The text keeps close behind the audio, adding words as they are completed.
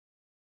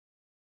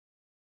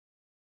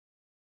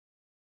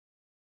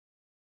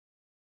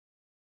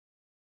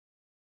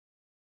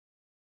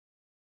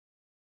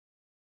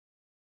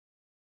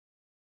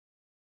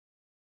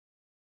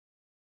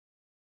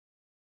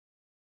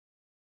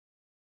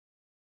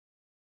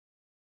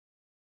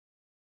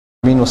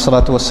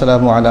والصلاة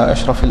والسلام على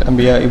أشرف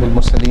الأنبياء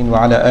والمرسلين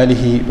وعلى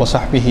آله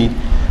وصحبه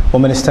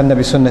ومن استنى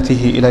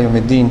بسنته إلى يوم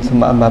الدين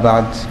ثم أما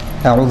بعد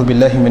أعوذ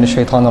بالله من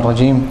الشيطان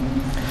الرجيم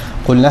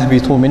قل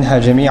اهبطوا منها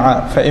جميعا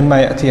فإما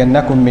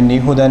يأتينكم مني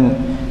هدى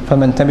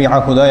فمن تبع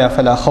هدايا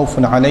فلا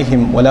خوف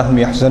عليهم ولا هم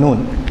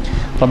يحزنون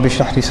رب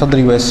اشرح لي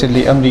صدري ويسر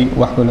لي أمري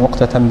واحلل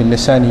عقدة من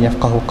لساني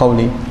يفقهوا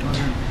قولي.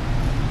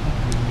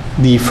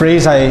 The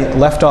phrase I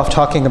left off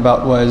talking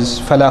about was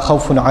فلا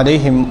خوف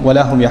عليهم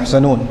ولا هم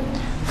يحزنون.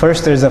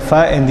 First, there's a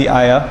fa in the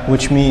ayah,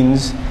 which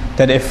means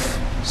that if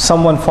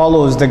someone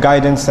follows the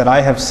guidance that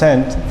I have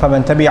sent,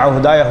 فَمَنْ تَبِعَ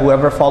هُدَايَ,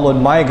 whoever followed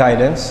my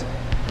guidance,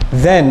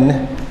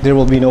 then there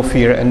will be no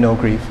fear and no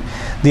grief.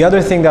 The other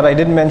thing that I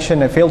didn't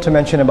mention, I failed to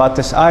mention about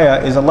this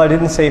ayah, is Allah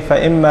didn't say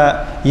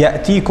فَإِمَّا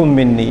يَأْتِيكُم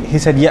مِّنِّي. He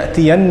said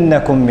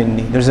يَأْتِيَنَّكُم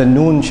مِّنِّي. There's a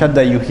noon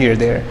shadda you hear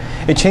there.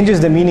 It changes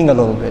the meaning a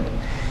little bit.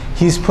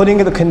 He's putting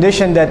the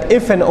condition that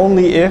if and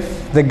only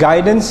if the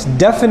guidance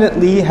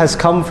definitely has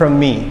come from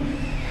me.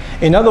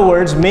 In other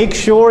words, make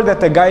sure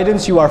that the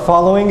guidance you are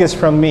following is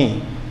from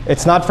me.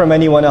 It's not from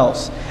anyone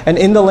else. And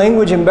in the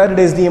language embedded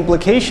is the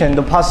implication,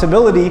 the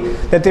possibility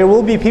that there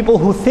will be people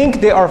who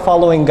think they are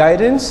following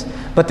guidance,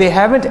 but they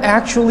haven't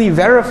actually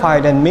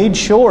verified and made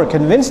sure,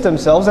 convinced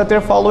themselves that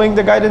they're following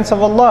the guidance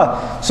of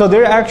Allah. So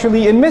they're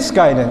actually in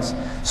misguidance.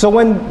 So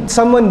when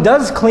someone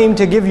does claim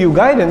to give you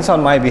guidance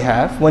on my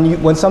behalf,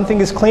 when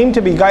something is claimed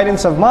to be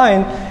guidance of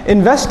mine,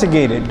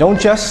 investigate it. Don't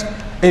just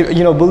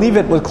believe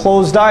it with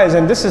closed eyes.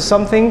 And this is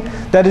something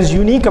that is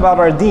unique about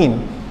our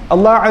deen.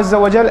 Allah Azza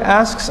wa Jal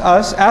asks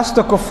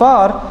the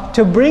kuffar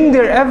to bring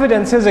their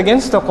evidences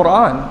against the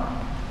Quran.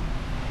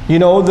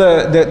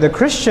 The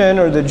Christian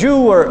or the Jew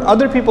or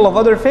other people of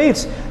other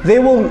faiths, they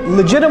will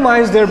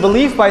legitimize their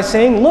belief by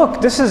saying, look,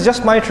 this is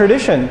just my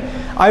tradition.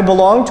 I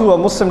belong to a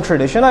Muslim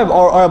tradition,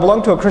 or I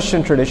belong to a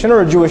Christian tradition,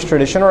 or a Jewish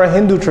tradition, or a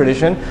Hindu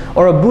tradition,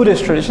 or a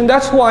Buddhist tradition.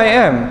 That's who I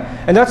am.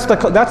 And that's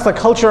the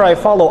culture I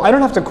follow. I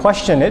don't have to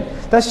question it.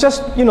 That's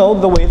just,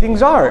 the way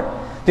things are.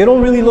 They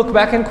don't really look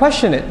back and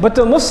question it. But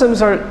the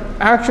Muslims are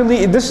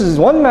actually, this is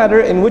one matter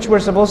in which we're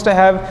supposed to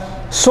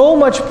have so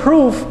much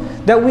proof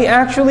that we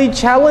actually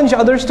challenge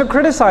others to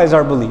criticize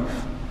our belief.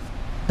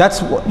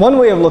 That's one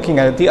way of looking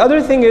at it. The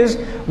other thing is,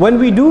 when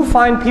we do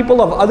find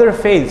people of other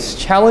faiths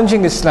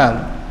challenging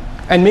Islam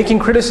and making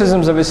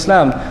criticisms of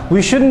Islam,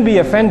 we shouldn't be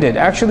offended.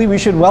 Actually, we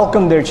should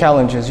welcome their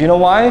challenges. You know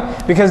why?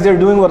 Because they're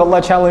doing what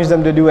Allah challenged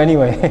them to do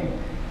anyway.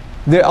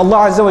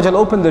 Allah Azza wa Jal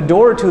opened the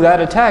door to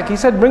that attack. He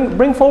said,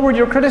 bring forward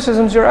your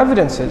criticisms, your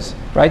evidences.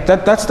 Right?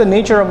 That's the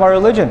nature of our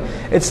religion.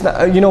 It's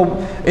not,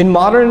 in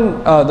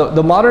modern,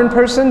 the modern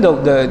person,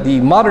 the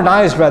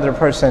modernized rather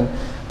person,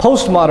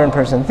 postmodern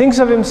person, thinks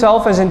of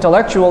himself as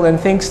intellectual and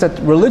thinks that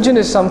religion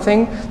is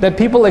something that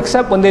people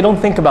accept when they don't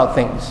think about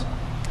things.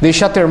 They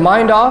shut their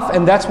mind off,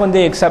 and that's when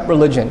they accept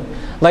religion.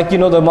 Like,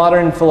 the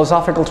modern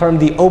philosophical term,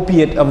 the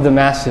opiate of the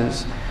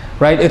masses.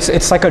 Right?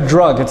 It's like a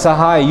drug, it's a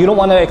high. You don't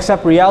want to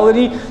accept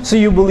reality, so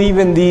you believe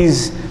in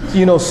these,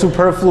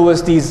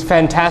 superfluous, these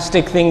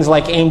fantastic things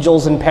like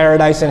angels and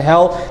paradise and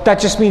hell. That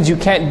just means you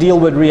can't deal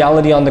with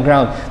reality on the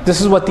ground.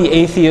 This is what the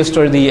atheist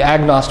or the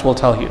agnostic will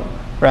tell you.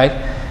 Right?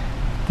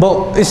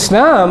 But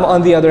Islam,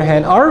 on the other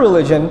hand, our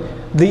religion,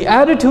 the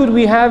attitude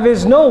we have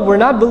is, no, we're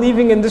not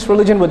believing in this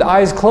religion with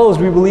eyes closed.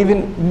 We believe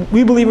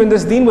in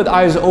this deen with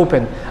eyes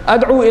open.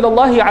 Ad'u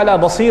ilallahi ala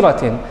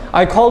basiratin.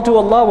 I call to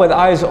Allah with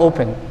eyes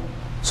open.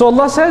 So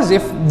Allah says,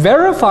 if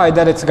verified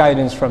that it's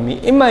guidance from me,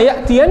 إِمَّا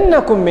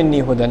يَأْتِيَنَّكُم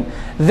مِّنِّي هُدًى,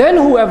 then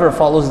whoever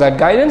follows that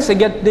guidance, they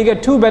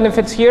get two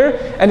benefits here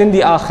and in the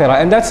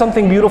akhirah. And that's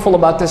something beautiful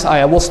about this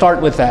ayah. We'll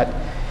start with that.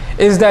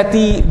 Is that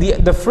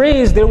the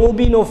phrase, there will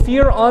be no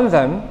fear on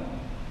them,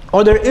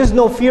 or there is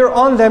no fear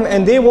on them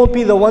and they won't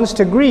be the ones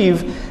to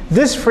grieve.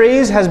 This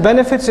phrase has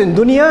benefits in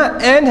dunya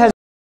and has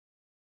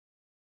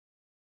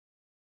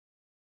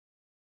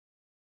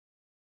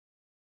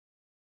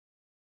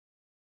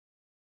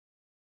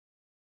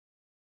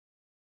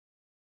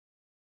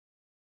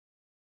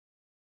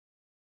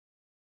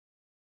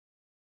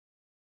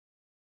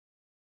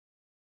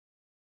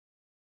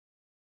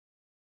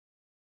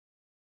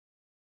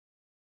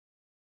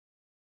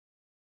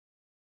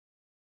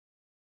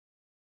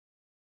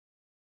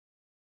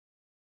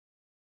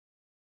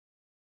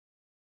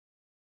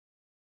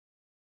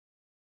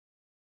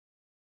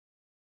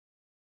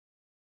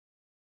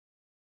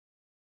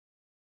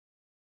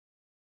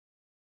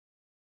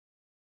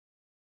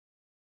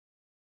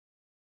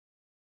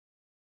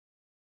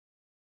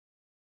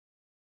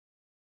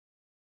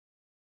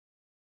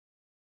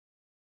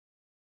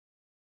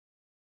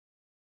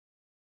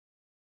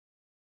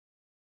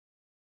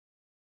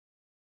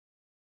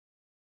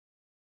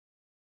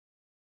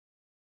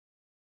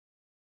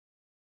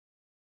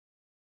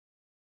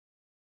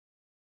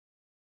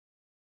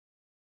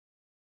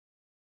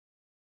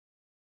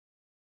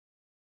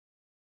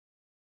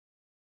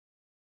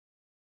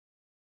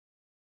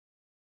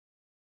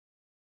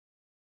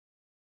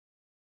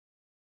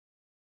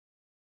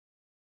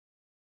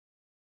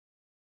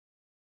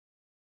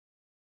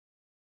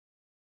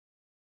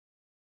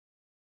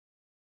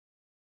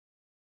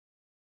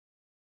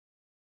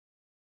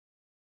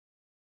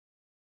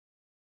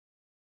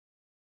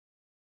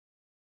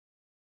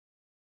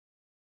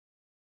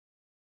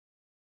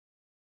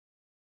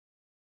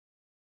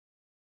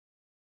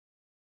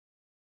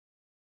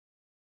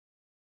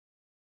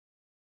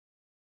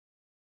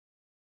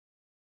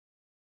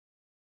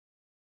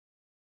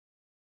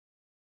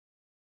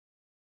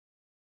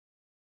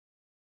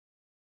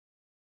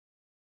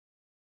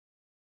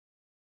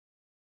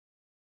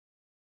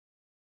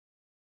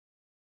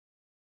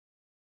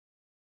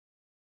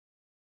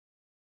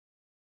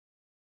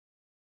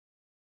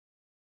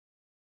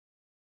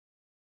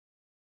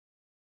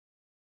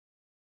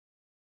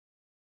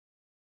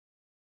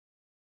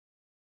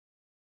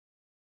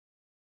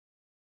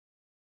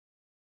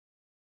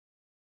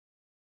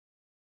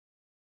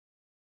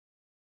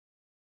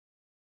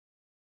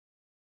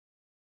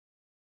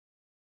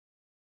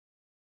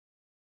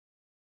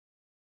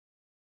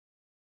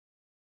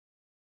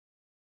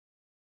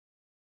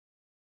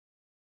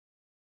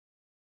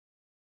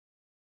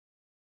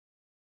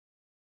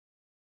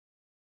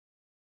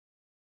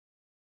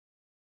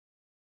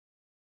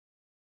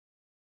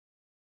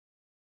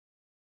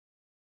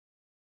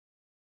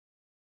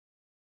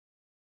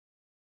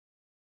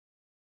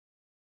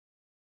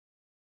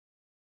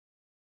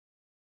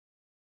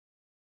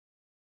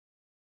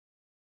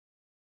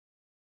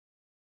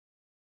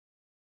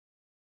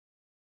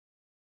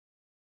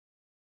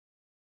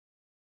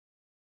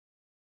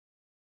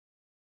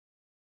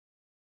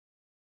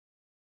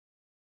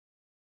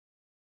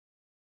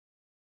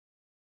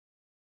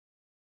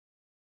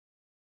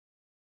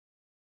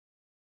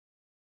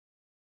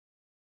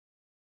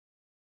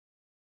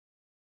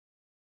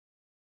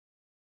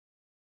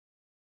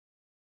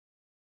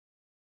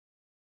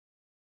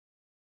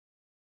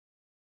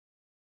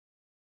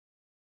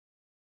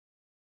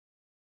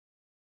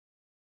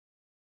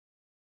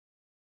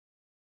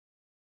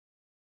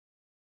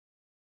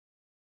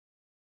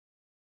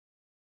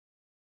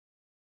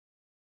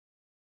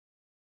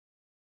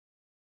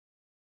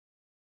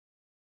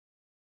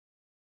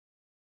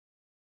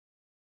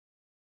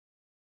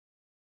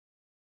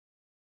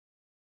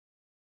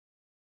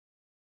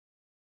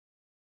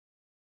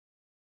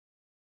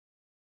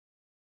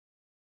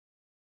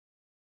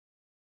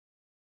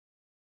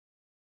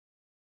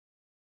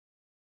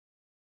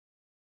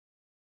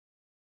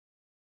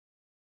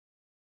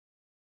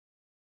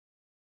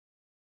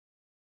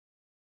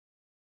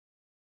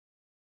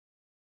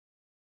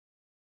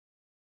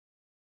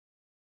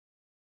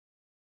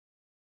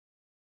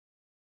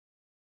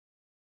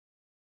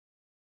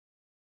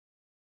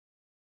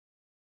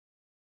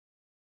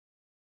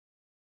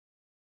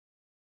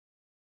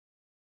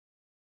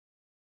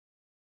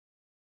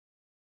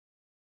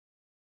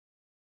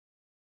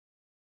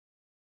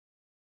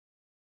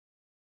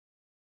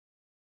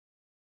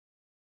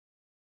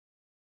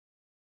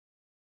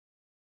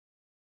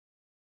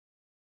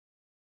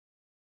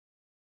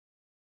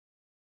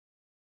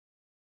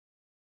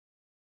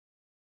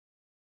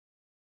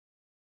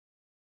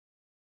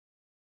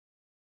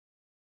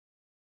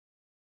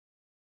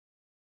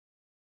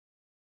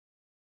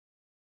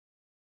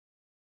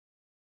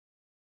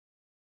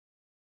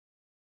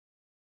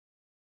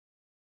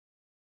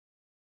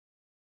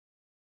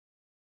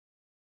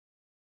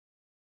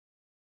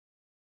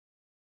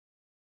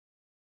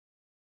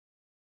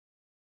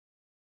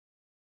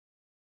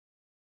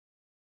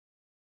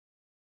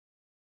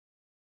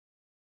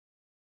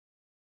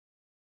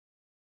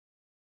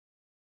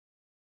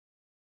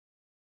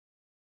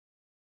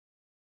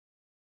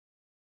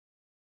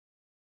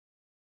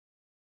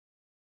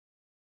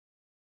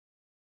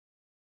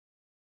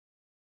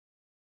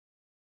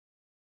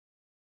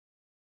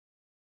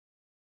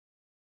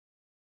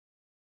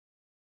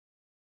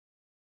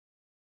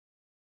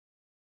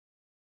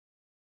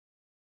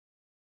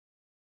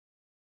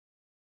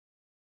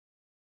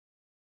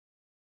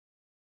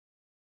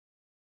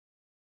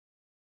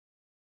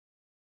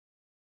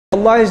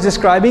Allah is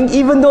describing,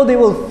 even though they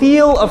will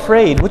feel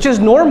afraid, which is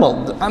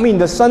normal. I mean,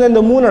 the sun and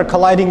the moon are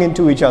colliding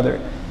into each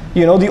other.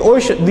 You know, the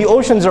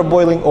oceans are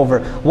boiling over.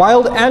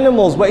 Wild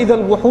animals,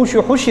 وَإِذَا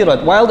الْوُحُوشُ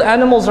حُشِرَتْ, wild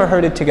animals are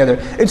herded together.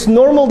 It's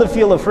normal to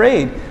feel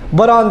afraid.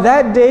 But on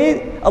that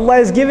day, Allah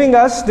is giving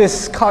us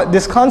this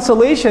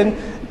consolation.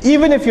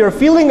 Even if you're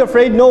feeling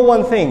afraid, know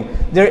one thing.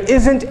 There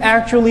isn't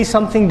actually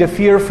something to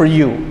fear for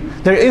you.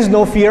 There is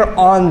no fear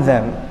on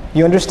them.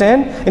 You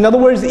understand? In other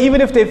words,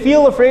 even if they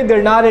feel afraid,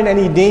 they're not in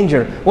any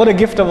danger. What a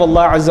gift of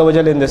Allah Azza wa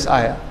Jal in this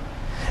ayah.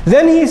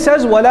 Then He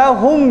says, وَلَا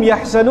هُمْ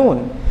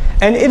يَحْزَنُونَ.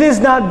 And it is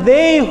not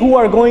they who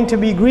are going to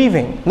be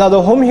grieving. Now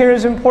the hum here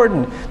is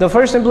important. The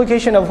first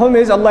implication of hum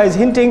is Allah is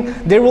hinting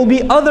there will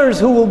be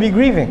others who will be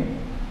grieving.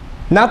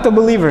 Not the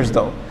believers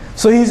though.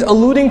 So He's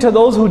alluding to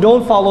those who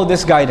don't follow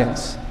this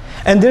guidance.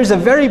 And there's a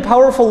very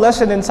powerful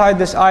lesson inside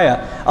this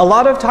ayah. A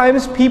lot of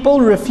times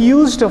people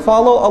refuse to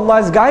follow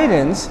Allah's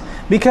guidance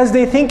because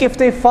they think if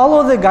they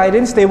follow the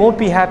guidance they won't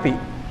be happy.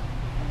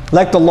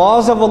 Like the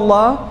laws of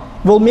Allah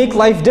will make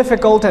life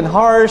difficult and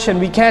harsh and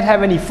we can't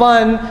have any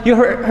fun. You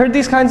heard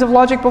these kinds of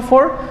logic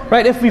before?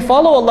 Right? If we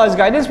follow Allah's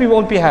guidance, we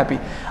won't be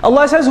happy.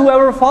 Allah says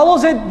whoever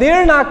follows it,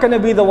 they're not going to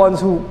be the ones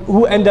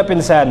who end up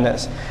in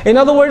sadness. In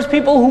other words,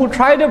 people who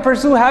try to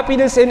pursue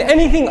happiness in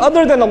anything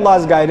other than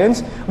Allah's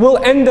guidance will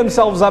end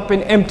themselves up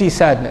in empty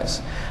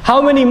sadness. How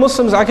many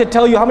Muslims, I could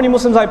tell you how many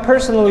Muslims I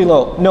personally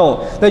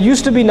know that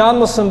used to be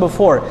non-Muslim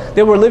before.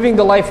 They were living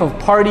the life of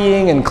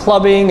partying and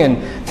clubbing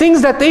and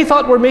things that they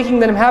thought were making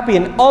them happy,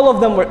 and all of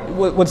them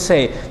would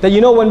say that, you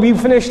know, when we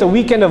finished a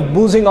weekend of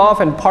boozing off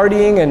and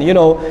partying and, you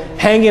know,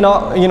 hanging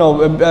out, you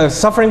know,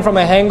 suffering from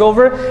a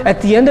hangover,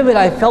 at the end of it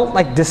I felt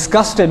like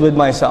disgusted with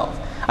myself.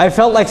 I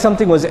felt like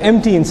something was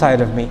empty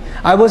inside of me.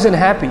 I wasn't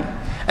happy.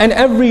 And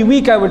every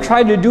week I would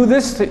try to do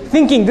this,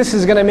 thinking this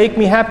is going to make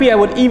me happy. I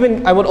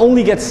would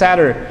only get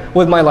sadder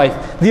with my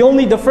life.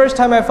 The first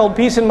time I felt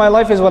peace in my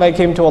life is when I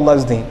came to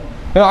Allah's deen.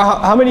 You know,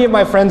 how many of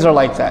my friends are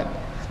like that?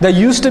 That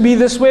used to be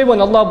this way,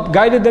 when Allah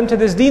guided them to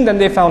this deen, then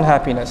they found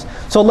happiness.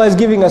 So Allah is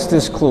giving us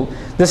this clue.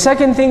 The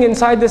second thing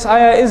inside this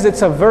ayah is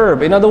it's a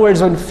verb. In other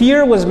words, when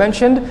fear was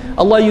mentioned,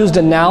 Allah used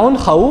a noun,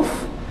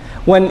 khawf.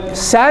 When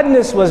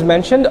sadness was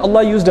mentioned,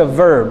 Allah used a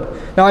verb.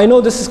 Now I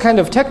know this is kind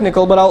of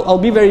technical, but I'll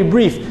be very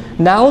brief.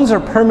 Nouns are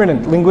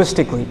permanent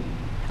linguistically,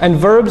 and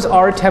verbs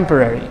are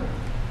temporary.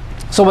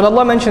 So when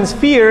Allah mentions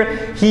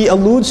fear, He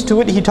alludes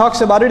to it, He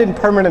talks about it in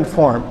permanent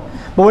form.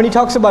 But when He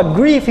talks about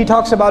grief, He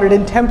talks about it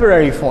in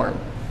temporary form.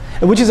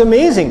 Which is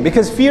amazing,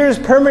 because fear is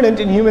permanent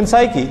in human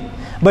psyche.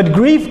 But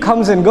grief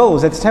comes and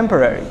goes, it's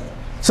temporary.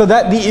 So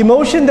that the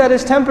emotion that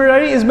is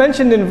temporary is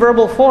mentioned in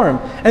verbal form,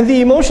 and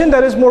the emotion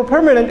that is more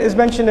permanent is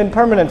mentioned in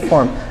permanent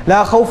form.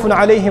 لا خوف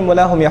عليهم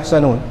ولا هم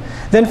يحزنون.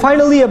 Then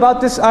finally about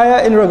this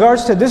ayah in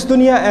regards to this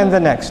dunya and the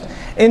next.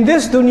 In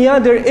this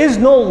dunya there is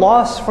no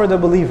loss for the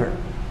believer.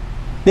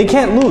 They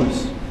can't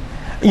lose.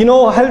 You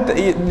know,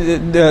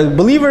 the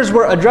believers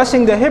were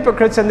addressing the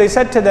hypocrites and they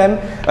said to them,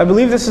 I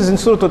believe this is in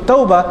Surah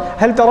At-Tawbah,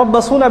 هل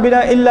تربصون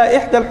بنا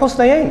إلا إحدى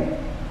الحسنيين.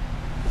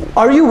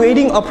 Are you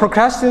waiting or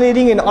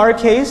procrastinating in our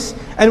case,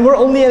 and we're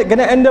only going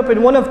to end up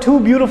in one of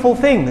two beautiful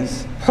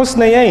things?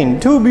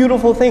 Husnayain, two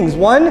beautiful things.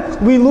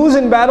 One, we lose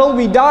in battle,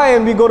 we die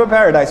and we go to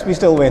paradise, we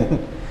still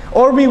win.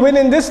 Or we win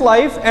in this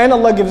life and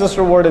Allah gives us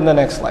reward in the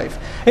next life.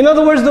 In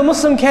other words, the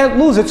Muslim can't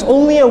lose. It's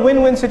only a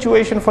win-win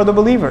situation for the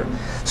believer.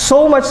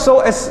 So much so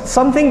as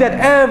something that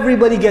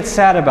everybody gets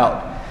sad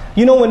about.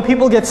 You know, when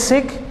people get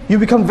sick, you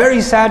become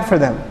very sad for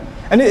them.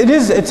 And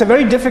it's a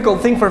very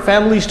difficult thing for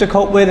families to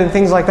cope with and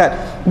things like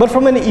that. But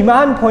from an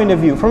iman point of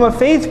view, from a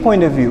faith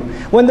point of view,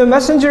 when the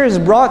messenger is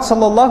brought,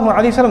 sallallahu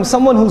alaihi wasallam,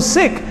 someone who's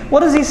sick,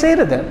 what does he say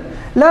to them?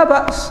 La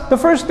ba's. The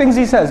first things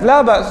he says,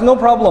 la ba's, no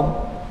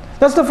problem.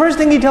 That's the first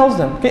thing he tells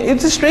them.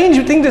 It's a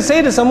strange thing to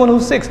say to someone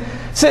who's sick.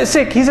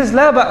 He says,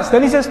 la ba's.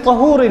 Then he says,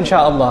 tahur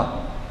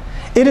insha'Allah.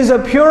 It is a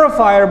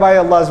purifier by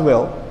Allah's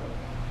will.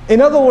 In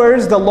other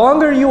words, the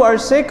longer you are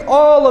sick,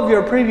 all of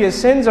your previous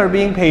sins are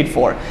being paid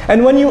for.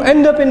 And when you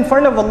end up in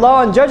front of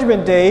Allah on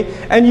Judgment Day,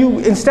 and you,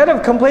 instead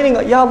of complaining,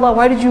 Ya Allah,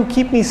 why did you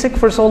keep me sick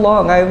for so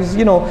long? I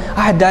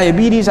had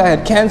diabetes, I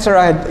had cancer,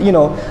 I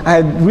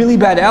had really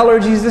bad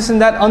allergies, this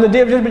and that. On the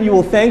Day of Judgment, you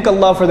will thank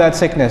Allah for that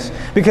sickness.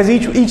 Because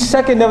each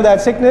second of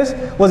that sickness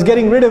was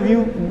getting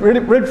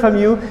rid from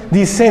you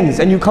these sins.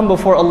 And you come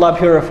before Allah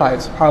purified,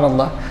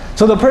 subhanAllah.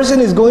 So the person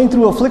is going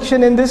through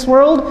affliction in this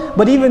world,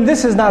 but even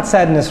this is not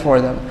sadness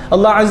for them.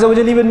 Allah Azza wa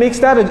Jalla even makes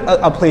that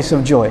a place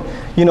of joy.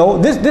 You know,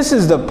 this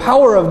is the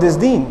power of this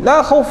deen.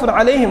 لا خوف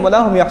عليهم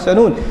ولا هم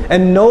يحزنون.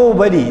 And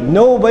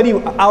nobody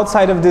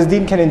outside of this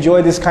deen can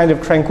enjoy this kind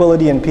of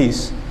tranquility and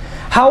peace.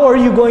 How are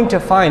you going to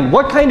find,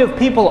 what kind of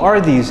people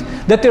are these,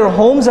 that their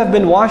homes have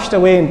been washed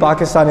away in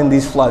Pakistan in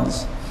these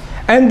floods?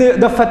 And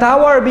the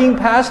fatwa are being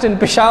passed in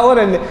Peshawar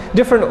and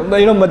different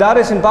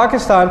madaris in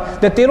Pakistan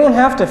that they don't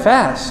have to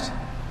fast.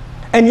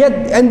 And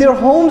their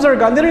homes are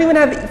gone. They don't even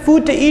have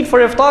food to eat for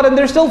iftar and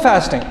they're still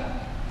fasting.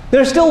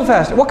 They're still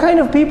fasting. What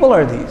kind of people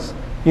are these?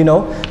 You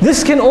know,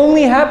 this can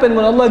only happen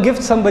when Allah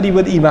gifts somebody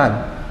with iman.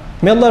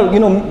 May Allah,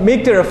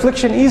 make their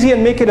affliction easy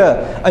and make it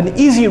an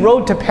easy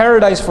road to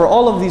paradise for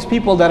all of these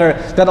people that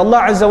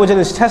Allah Azza wa Jalla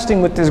is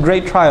testing with this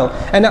great trial.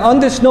 And on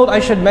this note, I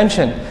should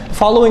mention,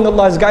 following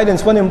Allah's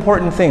guidance, one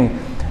important thing.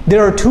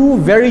 There are two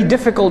very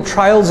difficult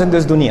trials in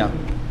this dunya.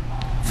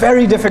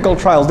 Very difficult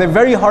trials. They're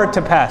very hard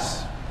to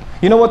pass.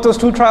 You know what those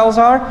two trials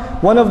are?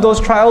 One of those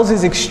trials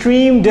is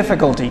extreme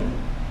difficulty.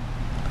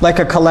 Like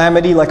a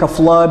calamity, like a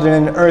flood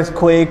and an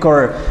earthquake,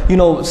 or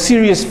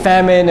serious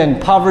famine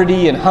and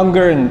poverty and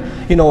hunger and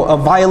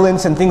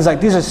violence and things like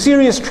these are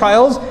serious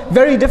trials,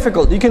 very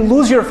difficult. You can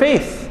lose your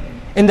faith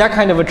in that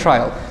kind of a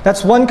trial.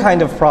 That's one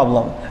kind of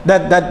problem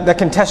that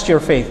can test your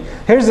faith.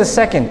 Here's the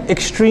second,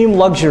 extreme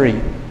luxury.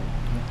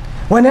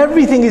 When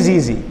everything is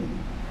easy.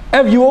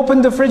 You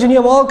open the fridge and you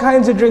have all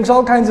kinds of drinks,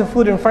 all kinds of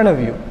food in front of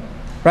you.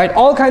 Right?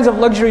 All kinds of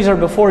luxuries are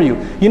before you.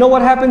 You know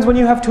what happens when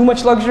you have too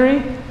much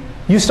luxury?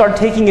 You start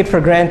taking it for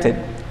granted.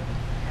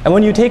 And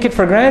when you take it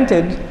for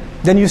granted,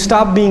 then you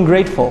stop being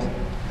grateful.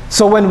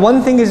 So when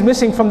one thing is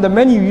missing from the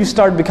menu, you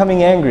start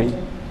becoming angry.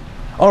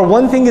 Or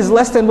one thing is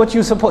less than what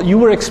you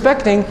were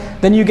expecting,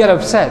 then you get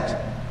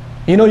upset.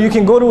 You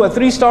can go to a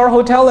 3-star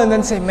hotel and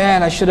then say,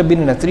 man, I should have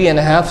been in a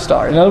 3.5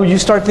 star. You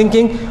start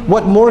thinking,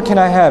 what more can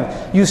I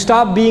have? You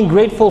stop being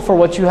grateful for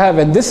what you have,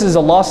 and this is a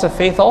loss of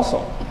faith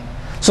also.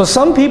 So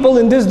some people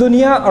in this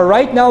dunya are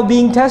right now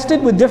being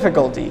tested with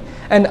difficulty.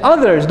 And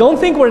others, don't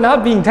think we're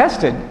not being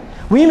tested.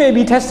 We may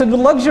be tested with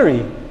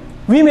luxury.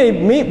 We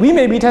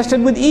may be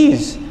tested with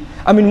ease.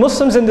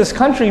 Muslims in this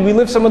country, we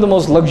live some of the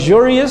most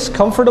luxurious,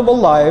 comfortable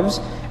lives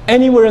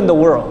anywhere in the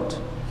world.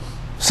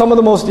 Some of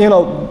the most,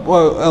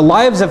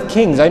 lives of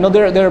kings. I know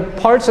there are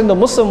parts in the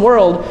Muslim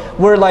world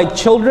where like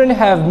children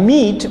have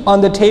meat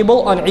on the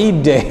table on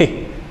Eid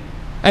day.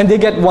 And they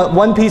get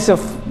one piece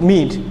of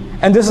meat.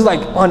 And this is like,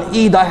 on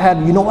Eid I had,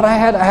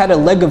 I had a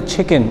leg of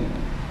chicken.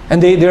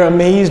 And they're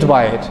amazed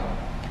by it.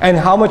 And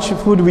how much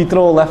food we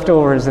throw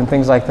leftovers and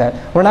things like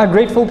that. We're not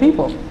grateful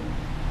people.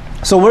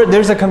 So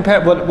there's a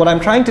what I'm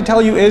trying to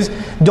tell you is,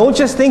 don't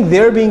just think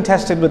they're being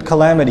tested with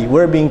calamity.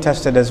 We're being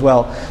tested as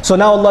well. So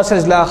now Allah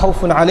says, لَا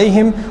خَوْفٌ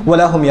عَلَيْهِمْ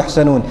وَلَا هُمْ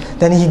يَحْزَنُونَ.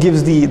 Then He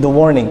gives the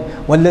warning.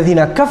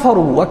 وَالَّذِينَ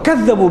كَفَرُوا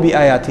وَكَذَّبُوا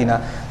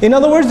بِآيَاتِنَا. In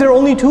other words, there are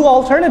only two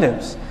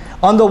alternatives.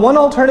 On the one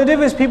alternative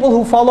is people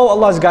who follow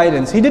Allah's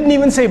guidance. He didn't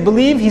even say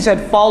believe, He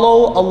said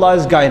follow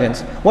Allah's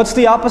guidance. What's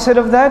the opposite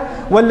of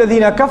that?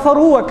 وَالَّذِينَ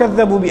كَفَرُوا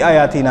وَكَذَّبُوا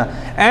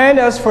بِآيَاتِنَا. And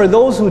as for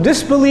those who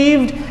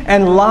disbelieved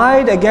and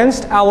lied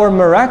against our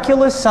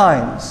miraculous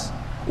signs,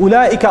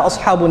 أُولَٰئِكَ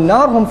أَصْحَابُ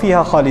النَّارِ هُمْ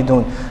فِيهَا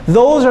خَالِدُونَ.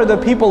 Those are the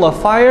people of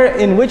fire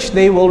in which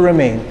they will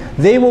remain.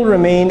 They will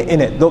remain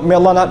in it. May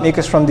Allah not make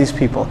us from these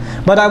people.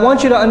 But I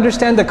want you to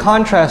understand the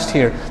contrast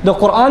here. The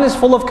Quran is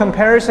full of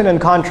comparison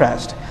and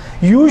contrast.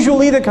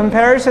 Usually the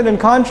comparison and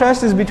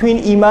contrast is between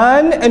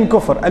Iman and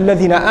Kufr.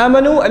 الَّذِينَ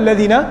آمَنُوا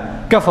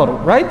الَّذِينَ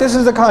كَفَرُوا. Right? This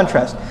is the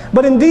contrast.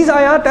 But in these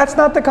ayat, that's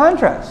not the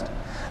contrast.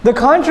 The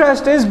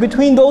contrast is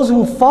between those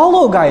who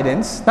follow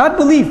guidance, not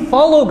believe,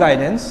 follow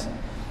guidance,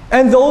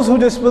 and those who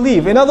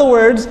disbelieve. In other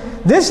words,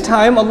 this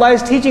time Allah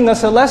is teaching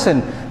us a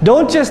lesson.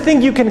 Don't just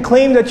think you can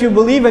claim that you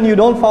believe and you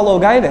don't follow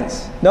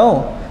guidance.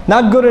 No.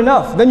 Not good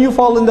enough. Then you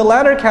fall in the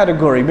latter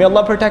category. May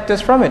Allah protect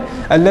us from it.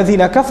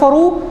 الَّذِينَ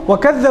كَفَرُوا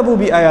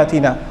وَكَذَّبُوا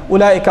بِآيَاتِنَا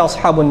أُولَٰئِكَ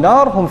أَصْحَابُ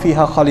النَّارِ هُمْ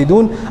فِيهَا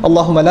خَالِدُونَ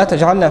اللهم لا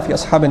تجعلنا في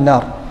أصحاب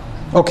النار.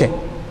 Okay.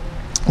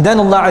 Then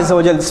Allah Azza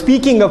wa Jalla,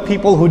 speaking of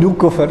people who do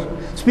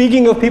kufr,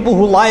 speaking of people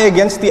who lie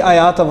against the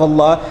ayat of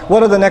Allah,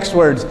 what are the next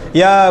words?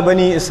 Ya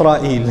Bani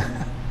Israel.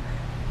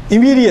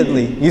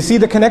 Immediately, you see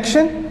the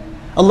connection?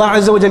 Allah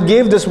Azza wa Jalla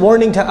gave this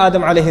warning to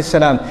Adam alayhi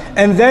salam.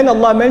 And then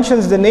Allah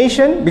mentions the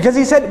nation, because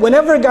He said,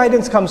 whenever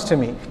guidance comes to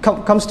me,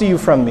 comes to you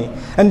from me.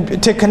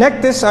 And to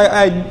connect this,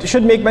 I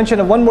should make mention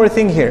of one more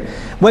thing here.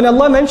 When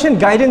Allah mentioned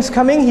guidance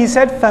coming, He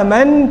said,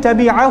 فَمَن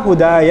تَبِعَ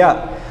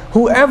هُدَايَا.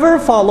 Whoever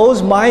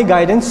follows my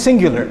guidance,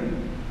 singular.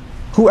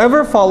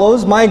 Whoever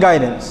follows my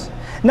guidance.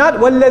 Not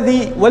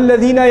وَالَّذِينَ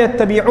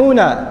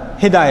يَتَّبِعُونَ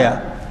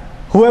هِدَايَا.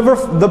 Whoever,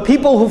 the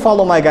people who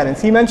follow my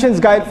guidance. He mentions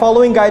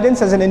following guidance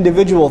as an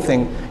individual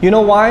thing. You know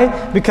why?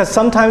 Because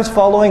sometimes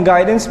following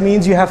guidance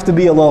means you have to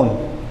be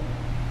alone.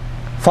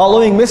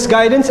 Following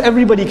misguidance,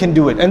 everybody can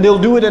do it. And they'll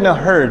do it in a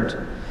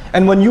herd.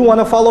 And when you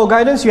want to follow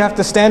guidance, you have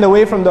to stand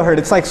away from the herd.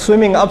 It's like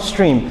swimming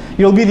upstream.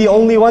 You'll be the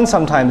only one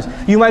sometimes.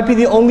 You might be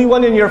the only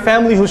one in your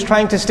family who's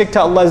trying to stick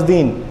to Allah's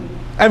deen.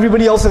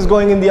 Everybody else is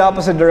going in the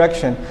opposite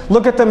direction.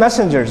 Look at the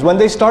messengers. When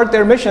they start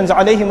their missions,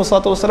 alayhimu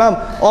salatu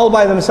wasalam, all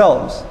by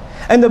themselves.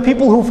 And the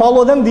people who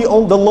follow them, the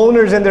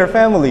loners in their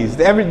families,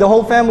 the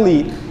whole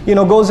family,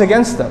 goes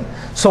against them.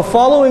 So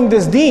following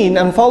this deen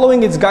and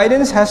following its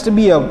guidance has to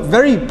be a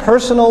very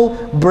personal,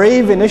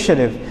 brave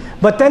initiative.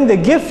 But then the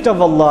gift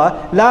of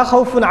Allah, لا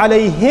خوف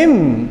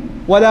عليهم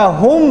ولا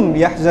هم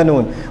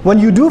يحزنون. When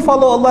you do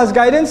follow Allah's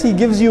guidance, He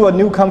gives you a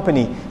new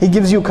company. He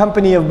gives you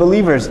company of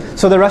believers.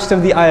 So the rest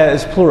of the ayah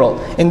is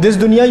plural. In this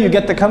dunya, you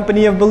get the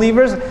company of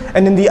believers.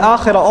 And in the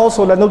akhirah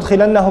also,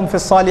 لَنُدْخِلَنَّهُمْ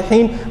فِي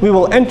الصَّالِحِينَ. We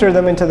will enter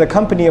them into the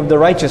company of the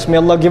righteous. May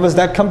Allah give us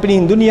that company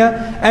in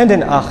dunya and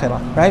in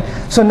akhirah. Right?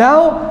 So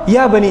now,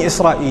 Ya Bani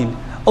Israel.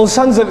 O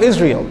sons of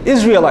Israel,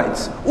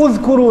 Israelites,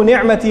 اذكروا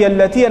نعمتي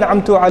التي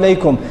أنعمت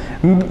عليكم.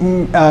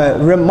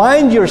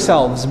 Remind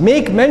yourselves,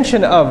 make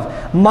mention of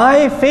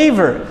my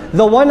favor,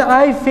 the one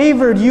I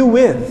favored you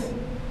with.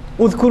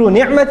 اذكروا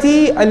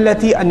نعمتي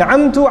التي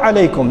أنعمت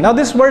عليكم. Now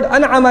this word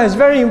an'ama is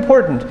very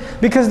important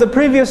because the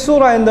previous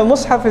surah in the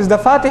Mus'haf is the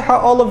Fatiha.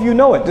 All of you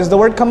know it. Does the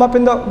word come up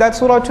in that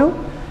surah too?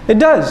 It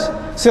does.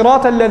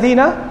 صراط الذين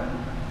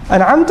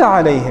أنعمت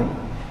عليهم.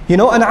 You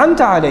know, أنعمت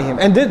عليهم.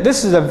 And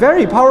this is a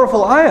very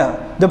powerful ayah.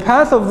 The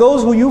path of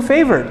those who you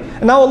favored.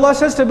 And now Allah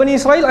says to Bani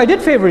Israel, I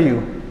did favor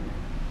you.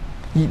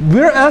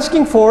 We're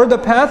asking for the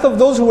path of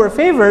those who were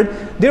favored.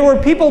 There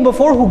were people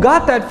before who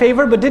got that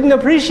favor but didn't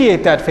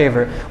appreciate that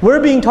favor.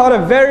 We're being taught a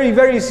very,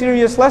 very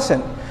serious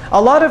lesson.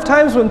 A lot of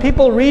times when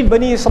people read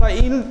Bani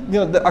Israel,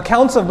 the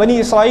accounts of Bani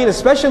Israel,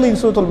 especially in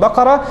Surah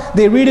Baqarah,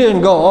 they read it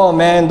and go, oh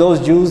man, those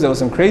Jews, there was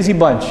some crazy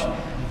bunch.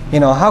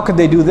 How could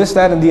they do this,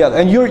 that, and the other?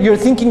 And you're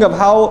thinking of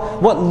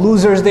what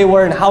losers they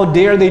were and how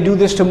dare they do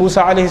this to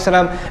Musa alayhi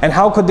salam and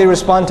how could they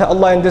respond to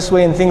Allah in this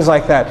way and things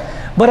like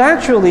that. But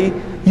actually,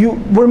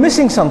 we're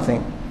missing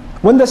something.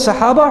 When the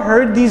Sahaba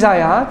heard these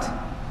ayat,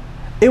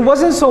 it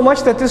wasn't so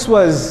much that this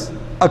was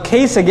a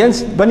case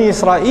against Bani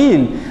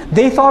Israel.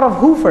 They thought of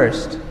who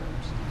first?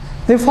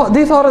 They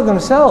thought of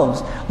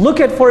themselves.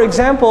 Look at, for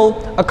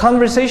example, a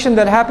conversation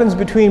that happens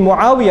between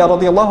Muawiyah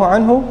radiallahu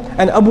anhu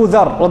and Abu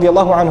Dharr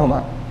radiallahu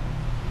anhuma.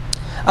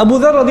 Abu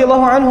Dharr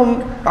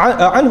radiallahu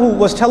anhu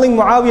was telling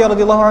Muawiyah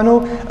radiallahu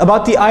anhu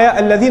about the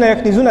ayah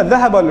الَّذِينَ يَكْنِزُونَ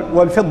الذَّهَبَ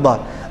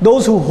وَالْفِضَّةِ,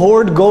 those who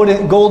hoard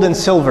gold and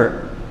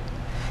silver.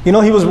 He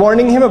was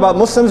warning him about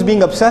Muslims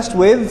being obsessed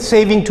with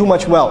saving too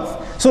much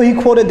wealth. So he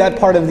quoted that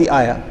part of the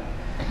ayah.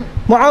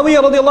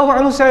 Muawiyah radiallahu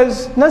anhu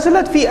says,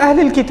 نَزَلَتْ فِي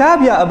أَهْلِ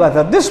الْكِتَابِ يَا أَبَا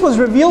ذَرٍ. This was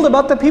revealed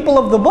about the people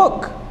of the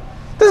book.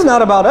 This is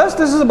not about us,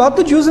 this is about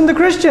the Jews and the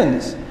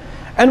Christians.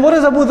 And what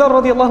does Abu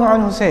Dharr radiallahu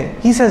anhu say?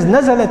 He says,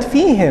 نَزَلَتْ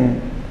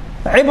فِيهِمْ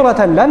عِبْرَةً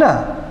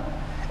لَنَا.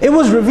 It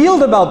was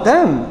revealed about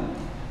them,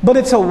 but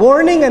it's a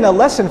warning and a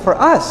lesson for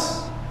us.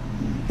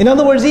 In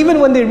other words, even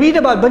when they read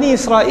about Bani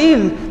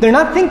Israel, they're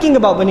not thinking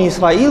about Bani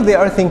Israel, they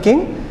are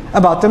thinking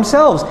about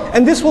themselves.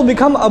 And this will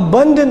become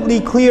abundantly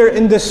clear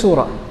in this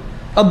surah.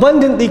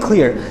 Abundantly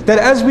clear. That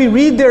as we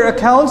read their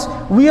accounts,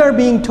 we are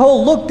being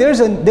told, look, there's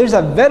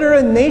a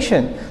veteran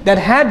nation that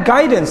had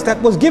guidance,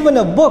 that was given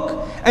a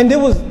book, and there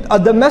was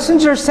the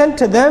messenger sent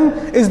to them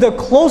is the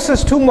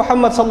closest to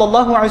Muhammad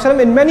sallallahu alaihi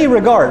wasallam in many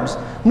regards.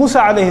 Musa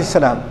alayhi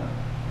salam.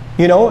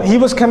 He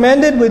was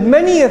commanded with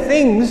many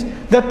things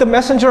that the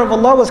messenger of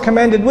Allah was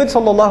commanded with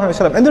sallallahu alaihi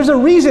wasallam. And there's a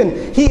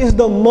reason he is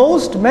the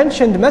most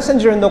mentioned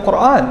messenger in the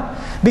Quran,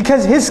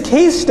 because his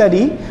case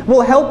study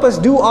will help us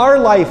do our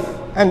life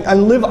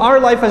and live our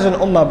life as an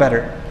ummah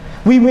better.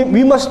 We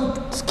must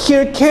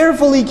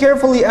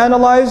carefully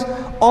analyze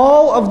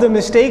all of the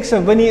mistakes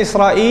of Bani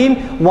Israel.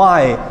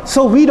 Why?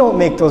 So we don't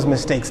make those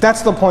mistakes.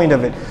 That's the point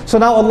of it. So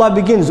now Allah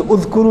begins,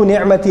 اذكروا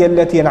نعمتي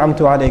التي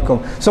أنعمت عليكم.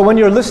 So when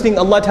you're listening,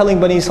 Allah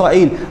telling Bani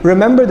Israel,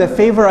 remember the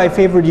favor I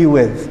favored you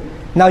with.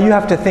 Now you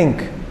have to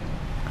think.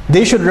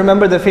 They should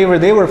remember the favor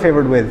they were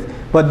favored with.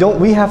 But don't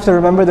we have to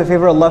remember the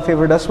favor Allah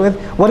favored us with?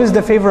 What is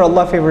the favor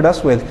Allah favored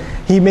us with?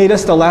 He made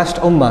us the last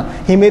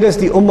ummah. He made us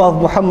the ummah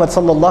of Muhammad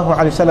sallallahu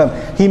alaihi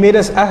wasallam. He made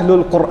us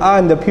Ahlul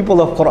Quran, the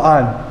people of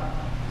Quran.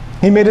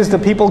 He made us the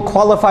people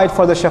qualified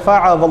for the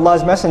shafa'ah of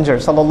Allah's Messenger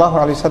sallallahu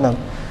alaihi wasallam.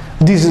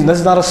 This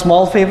is not a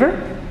small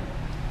favor.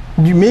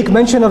 You make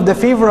mention of the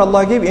favor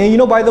Allah gave.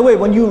 And by the way,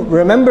 when you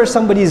remember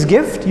somebody's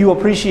gift, you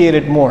appreciate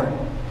it more.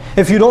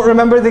 If you don't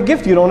remember the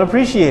gift, you don't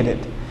appreciate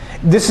it.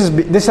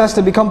 This has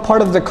to become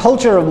part of the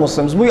culture of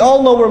Muslims. We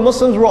all know we're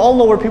Muslims, we all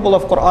know we're people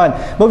of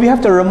Quran. But we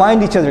have to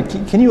remind each other,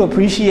 can you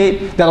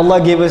appreciate that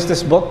Allah gave us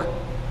this book?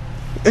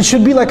 It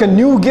should be like a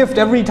new gift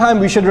every time.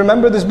 We should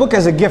remember this book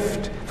as a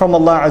gift from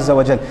Allah Azza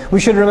wa Jal. We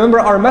should remember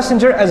our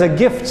messenger as a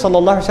gift,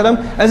 sallallahu alaihi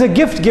wasallam, as a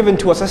gift given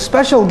to us, a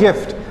special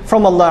gift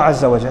from Allah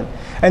Azza wa Jal.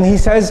 And He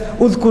says,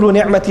 اذكروا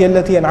نعمتي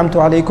التي أنعمت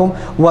عليكم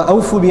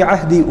وأوفوا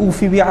بعهدي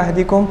أوفي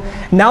بعهدكم.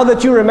 Now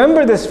that you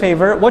remember this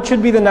favor, what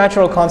should be the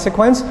natural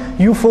consequence?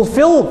 You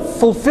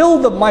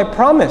fulfill my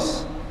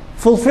promise.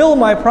 Fulfill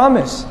my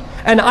promise.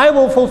 And I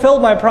will fulfill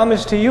my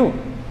promise to you.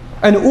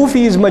 And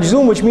ufi is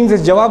majzoom, which means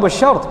it's jawab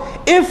al-shart.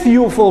 If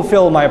you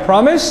fulfill my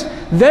promise,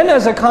 then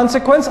as a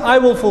consequence, I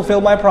will fulfill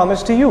my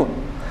promise to you.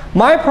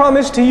 My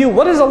promise to you,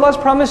 what is Allah's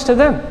promise to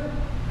them?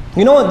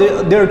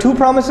 There are two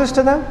promises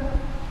to them.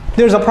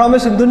 There's a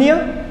promise in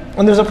dunya,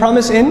 and there's a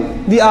promise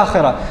in the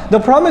akhirah. The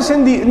promise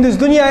in this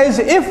dunya is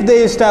if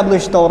they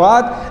established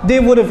Tawrat, they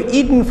would have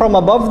eaten from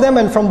above them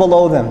and from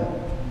below them.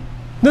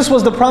 This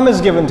was the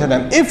promise given to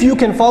them. If you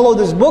can follow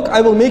this book, I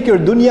will make your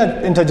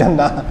dunya into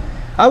Jannah.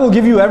 I will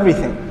give you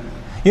everything.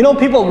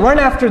 People run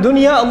after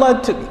dunya.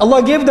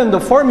 Allah gave them the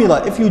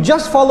formula. If you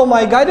just follow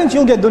my guidance,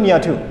 you'll get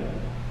dunya too.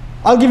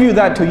 I'll give you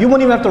that too. You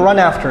won't even have to run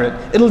after it.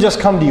 It'll just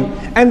come to you.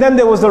 And then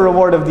there was the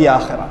reward of the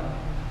akhirah.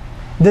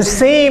 The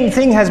same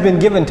thing has been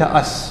given to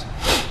us.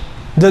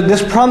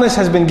 This promise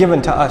has been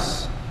given to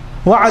us.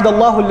 وَعَدَ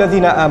اللَّهُ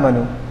الَّذِينَ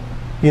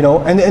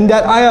آمَنُوا. And in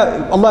that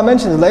ayah, Allah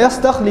mentions,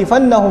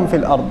 لَيَسْتَخْلِفَنَّهُمْ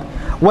فِي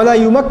الْأَرْضِ وَلَا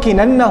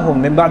يُمَكِّنَنَّهُمْ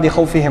مِنْ بَعْدِ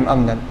خَوْفِهِمْ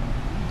أَمْنًا.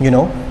 You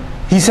know?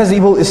 He says He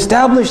will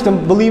establish the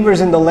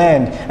believers in the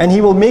land, and He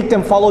will make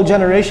them follow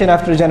generation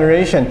after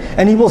generation,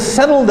 and He will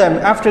settle them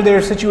after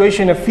their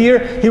situation of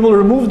fear. He will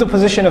remove the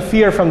position of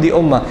fear from the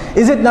ummah.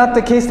 Is it not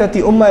the case that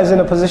the ummah is in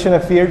a position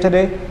of fear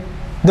today?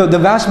 The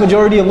vast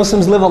majority of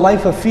Muslims live a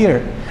life of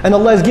fear, and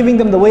Allah is giving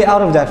them the way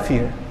out of that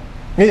fear.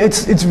 It's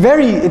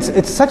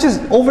such an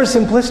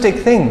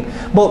oversimplistic thing.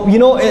 But you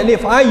know, and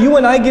if you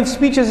and I give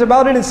speeches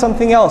about it, it's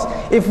something else.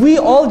 If we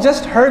all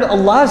just heard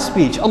Allah's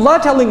speech, Allah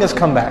telling us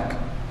come back,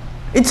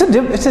 it's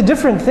a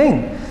different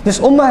thing. This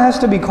ummah has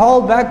to be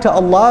called back to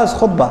Allah's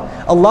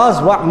khutbah, Allah's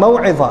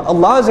maw'idha,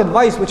 Allah's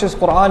advice, which is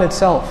Quran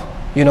itself.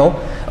 You know,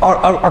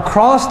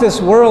 across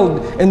this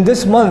world in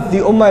this month, the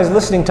ummah is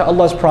listening to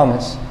Allah's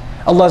promise,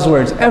 Allah's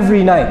words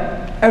every night.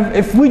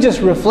 If we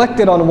just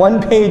reflected on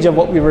one page of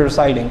what we were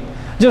reciting,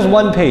 just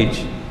one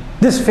page,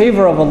 this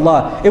favor of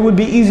Allah, it would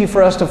be easy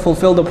for us to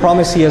fulfill the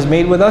promise He has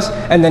made with us,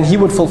 and then He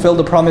would fulfill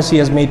the promise He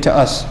has made to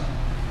us.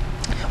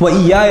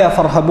 وَإِيَّايَ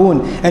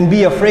فَارْهَبُونَ, and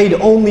be afraid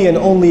only and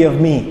only of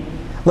me.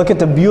 Look at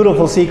the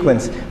beautiful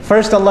sequence.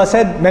 First Allah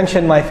said,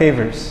 mention my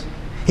favors.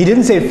 He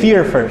didn't say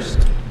fear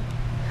first.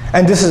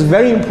 And this is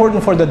very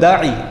important for the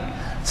da'i.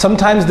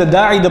 Sometimes the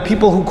da'i, the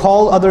people who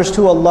call others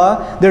to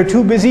Allah, they're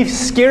too busy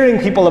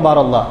scaring people about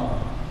Allah.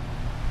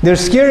 They're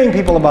scaring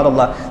people about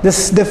Allah.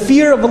 The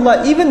fear of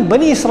Allah, even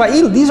Bani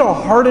Israel, these are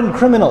hardened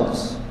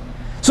criminals.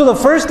 So the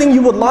first thing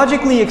you would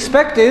logically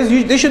expect is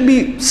they should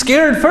be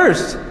scared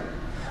first.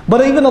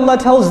 But even Allah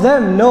tells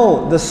them,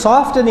 no, the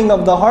softening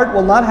of the heart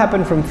will not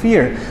happen from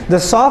fear. The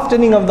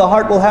softening of the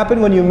heart will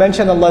happen when you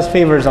mention Allah's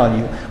favors on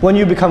you, when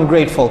you become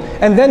grateful.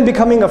 And then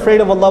becoming afraid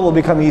of Allah will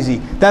become easy.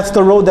 That's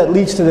the road that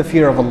leads to the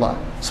fear of Allah.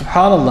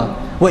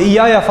 Subhanallah.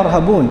 وَإِيَّايَ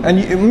فَارْهَبُونَ.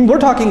 And we're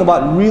talking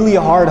about really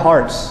hard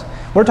hearts.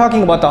 We're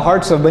talking about the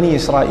hearts of Bani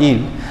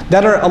Israel.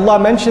 Allah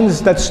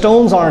mentions that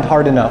stones aren't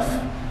hard enough.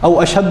 أو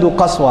أشد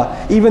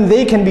قسوة. Even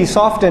they can be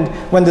softened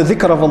when the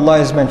dhikr of Allah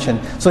is mentioned.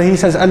 So He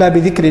says, ألا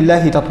بذكر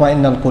الله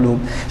تطمئن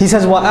القلوب. He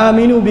says,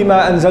 وآمنوا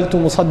بما أنزلت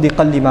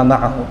مصدقا لما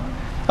معه.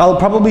 I'll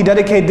probably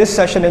dedicate this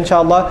session,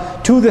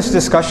 inshallah, to this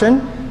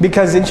discussion,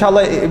 because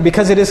inshallah,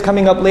 because it is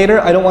coming up later,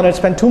 I don't want to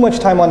spend too much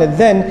time on it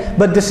then,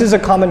 but this is a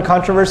common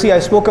controversy. I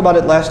spoke about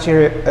it last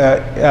year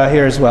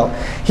here as well.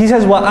 He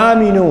says,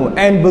 وآمنوا,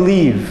 and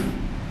believe.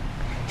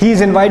 He's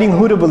inviting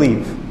who to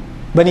believe?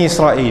 Bani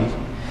Israel.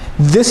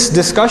 This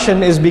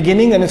discussion is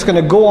beginning, and it's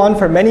going to go on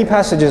for many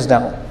passages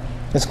now.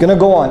 It's going to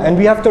go on, and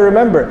we have to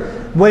remember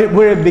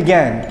where it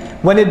began.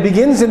 When it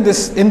begins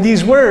in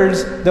these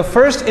words, the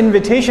first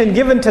invitation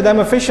given to them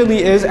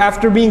officially is,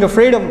 after being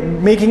afraid of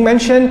making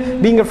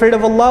mention, being afraid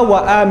of Allah,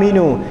 wa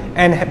aminu,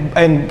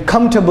 and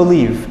come to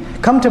believe.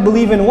 Come to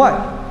believe in what?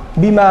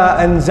 Bima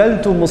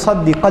anzaltu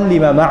musaddiqan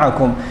lima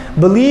ma'akum.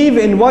 Believe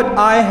in what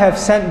I have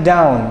sent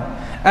down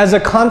as a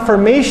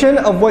confirmation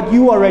of what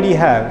you already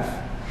have.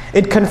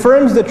 It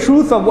confirms the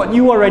truth of what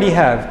you already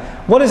have.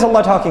 What is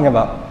Allah talking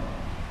about?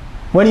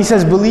 When He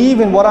says, believe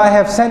in what I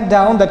have sent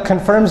down that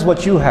confirms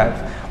what you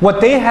have.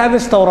 What they have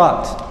is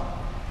Tawrat.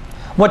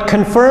 What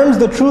confirms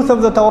the truth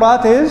of the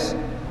Tawrat is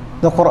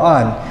the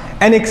Quran.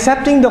 And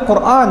accepting the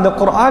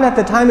Quran at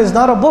the time is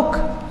not a book.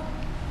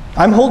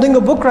 I'm holding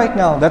a book right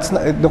now.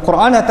 The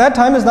Quran at that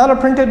time is not a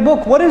printed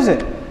book. What is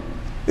it?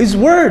 It's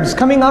words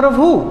coming out of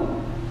who?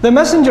 The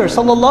Messenger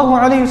sallallahu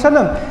alaihi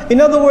wasallam. In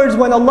other words,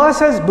 when Allah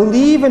says,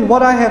 believe in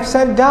what I have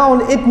sent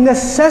down, it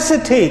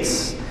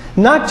necessitates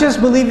not just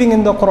believing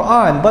in the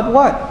Quran, but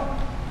what?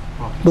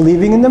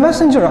 Believing in the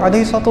Messenger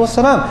alayhi salatu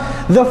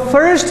wasalam. The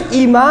first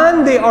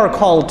iman they are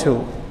called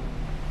to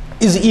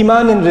is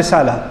iman in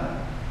Risala.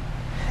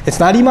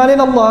 It's not iman in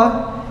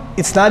Allah.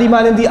 It's not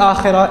iman in the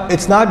akhirah.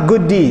 It's not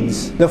good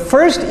deeds. The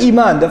first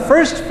iman, the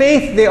first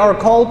faith they are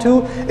called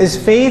to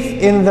is faith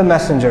in the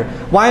Messenger.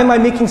 Why am I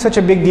making such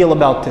a big deal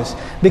about this?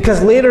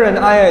 Because later an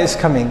ayah is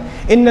coming.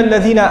 إِنَّ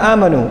الَّذِينَ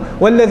آمَنُوا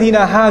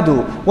وَالَّذِينَ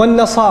هَادُوا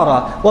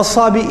وَالنَّصَارَى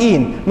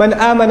وَالصَّابِئِينَ مَنْ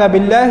آمَنَ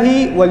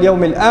بِاللَّهِ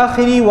وَالْيَوْمِ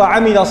الْآخِرِ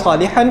وَعَمِلَ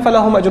صَالِحًا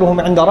فَلَهُمْ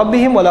أَجْرُهُمْ عِنْدَ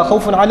رَبِّهِمْ وَلَا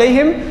خَوْفٌ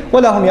عَلَيْهِمْ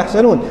وَلَا هُمْ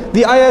يَحْزَنُونَ.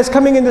 The ayah is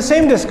coming in the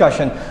same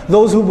discussion.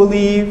 Those who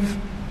believe,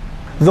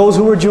 those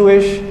who were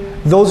Jewish,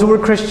 those who were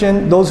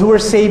Christian, those who were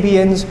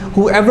Sabians,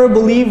 whoever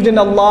believed in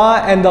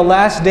Allah and the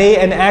last day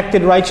and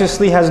acted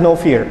righteously has no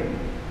fear.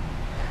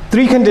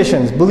 3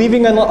 conditions: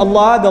 believing in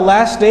Allah, the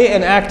last day,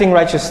 and acting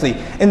righteously.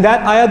 In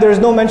that ayah there is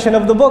no mention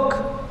of the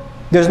book.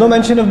 There's no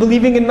mention of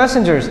believing in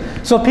messengers.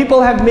 So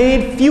people have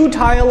made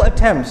futile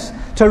attempts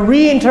to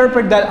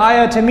reinterpret that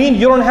ayah to mean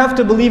you don't have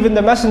to believe in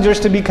the messengers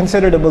to be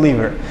considered a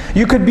believer.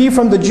 You could be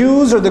from the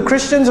Jews or the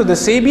Christians or the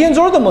Sabians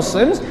or the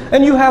Muslims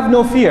and you have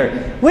no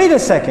fear. Wait a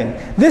second.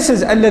 This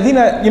is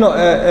الَّذِينَ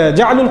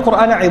جَعَلُوا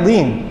الْقُرْآنَ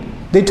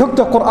عِضِينَ. They took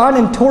the Quran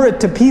and tore it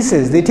to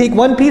pieces. They take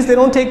one piece, they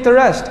don't take the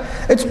rest.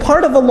 It's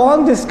part of a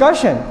long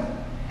discussion.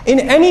 In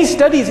any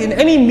studies, in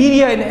any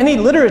media, in any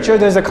literature,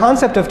 there's a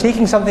concept of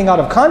taking something out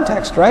of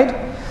context,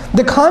 right?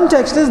 The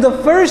context is the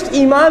first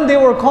iman they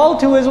were called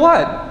to is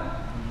what?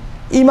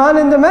 Iman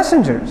in the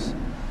messengers.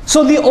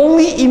 So the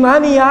only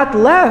imaniyat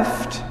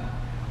left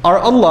are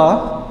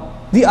Allah,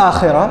 the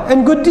akhirah,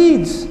 and good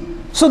deeds.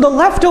 So the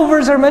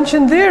leftovers are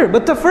mentioned there,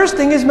 but the first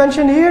thing is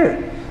mentioned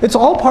here. It's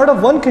all part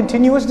of one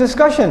continuous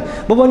discussion.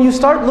 But when you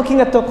start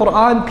looking at the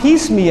Quran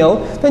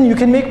piecemeal, then you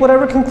can make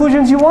whatever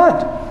conclusions you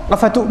want.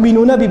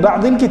 أَفَتُؤْمِنُونَ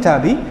بِبَعْضِ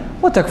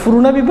الْكِتَابِ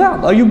وَتَكْفُرُونَ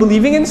بِبَعْضِ. Are you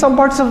believing in some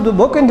parts of the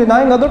book and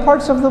denying other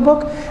parts of the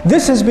book?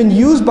 This has been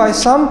used by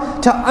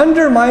some to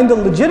undermine the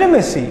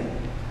legitimacy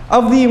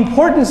of the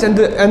importance and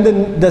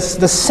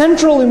the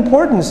central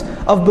importance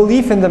of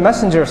belief in the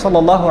Messenger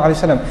sallallahu alaihi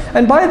wasallam.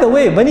 And by the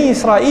way, Bani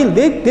Israel,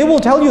 they will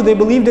tell you they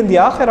believed in the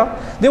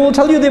akhirah. They will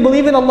tell you they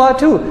believe in Allah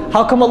too.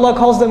 How come Allah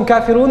calls them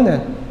kafirun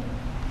then?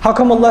 How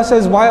come Allah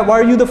says, why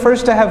are you the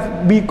first to have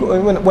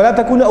وَلَا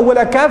تَكُونَ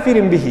أَوَّلَ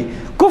كَافِرٍ بِهِ?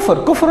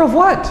 Kufr of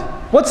what?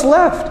 What's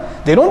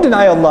left? They don't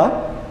deny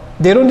Allah.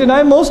 They don't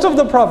deny most of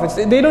the prophets.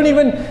 They don't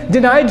even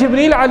deny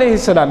Jibreel alayhi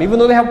salam, even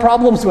though they have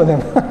problems with him.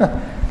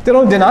 They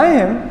don't deny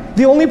him.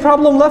 The only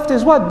problem left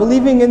is what?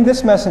 Believing in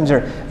this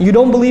messenger. You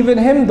don't believe in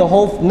him,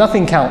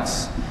 nothing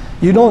counts.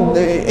 You don't,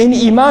 in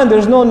Iman,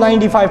 there's no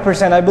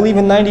 95%. I believe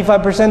in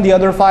 95%, the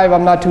other 5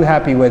 I'm not too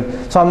happy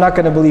with. So I'm not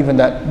going to believe in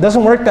that. It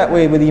doesn't work that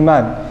way with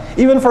Iman.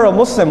 Even for a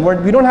Muslim,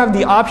 we don't have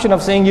the option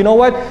of saying, you know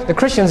what, the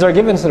Christians are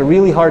giving us a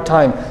really hard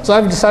time, so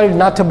I've decided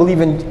not to believe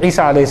in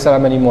Isa alayhi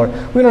salam anymore.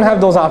 We don't have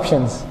those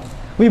options.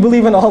 We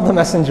believe in all the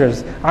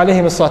messengers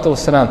alayhim as-salatu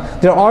was-salam.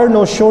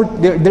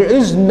 There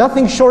is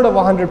nothing short of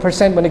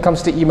 100% when it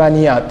comes to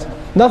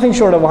imaniyat. Nothing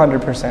short of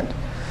 100%.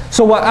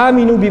 So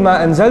وَآمِنُوا بِمَا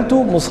أَنزَلْتُ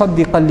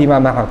مُصَدِّقًا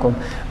لِمَا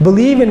مَعَكُمْ.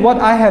 Believe in what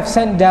I have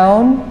sent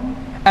down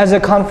as a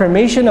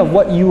confirmation of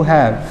what you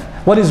have,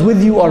 what is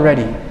with you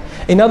already.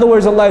 In other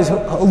words, Allah is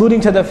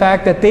alluding to the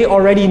fact that they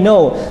already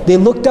know. They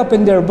looked up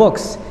in their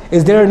books.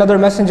 Is there another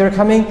messenger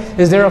coming?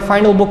 Is there a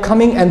final book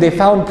coming? And they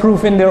found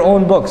proof in their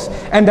own books.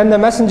 And then the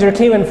messenger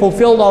came and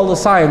fulfilled all the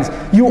signs.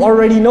 You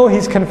already know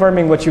he's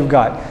confirming what you've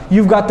got.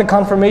 You've got the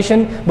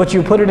confirmation, but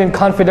you put it in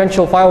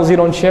confidential files. You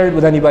don't share it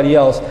with anybody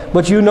else.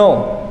 But you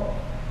know.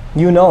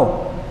 You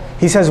know.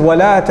 He says,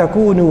 وَلَا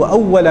تَكُونُوا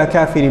أَوَّلَ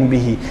كَافِرٍ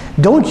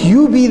بِهِ. Don't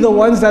you be the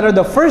ones that are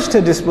the first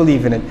to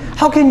disbelieve in it.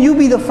 How can you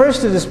be the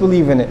first to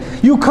disbelieve in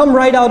it? You come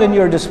right out in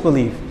your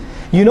disbelief.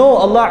 You know,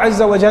 Allah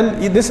Azza wa Jal,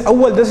 this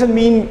awwal doesn't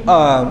mean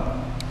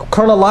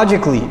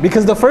chronologically,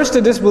 because the first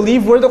to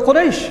disbelieve were the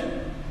Quraysh.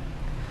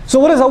 So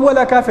what is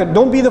awwala kafir?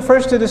 Don't be the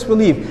first to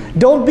disbelieve.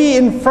 Don't be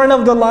in front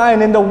of the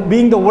line and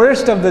being the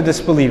worst of the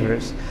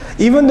disbelievers.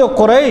 Even the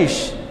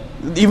Quraysh,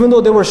 even though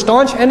they were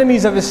staunch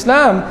enemies of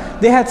Islam,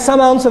 they had some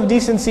ounce of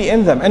decency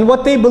in them. And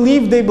what they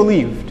believed,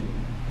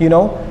 you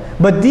know.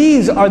 But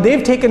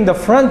they've taken the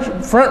front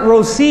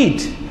row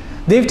seat.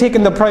 They've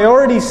taken the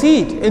priority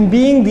seat in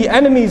being the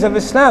enemies of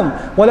Islam.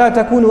 وَلَا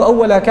تَكُونُوا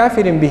أَوَّلَ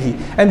كَافِرٍ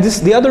بِهِ. And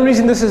the other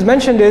reason this is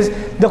mentioned is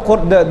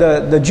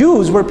the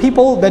Jews were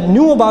people that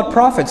knew about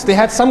prophets. They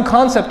had some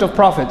concept of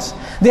prophets.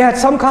 They had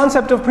some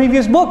concept of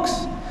previous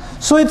books.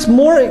 So it's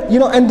more, you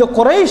know, and the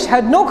Quraysh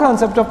had no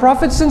concept of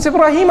prophets since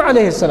Ibrahim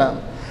alayhi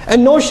salam.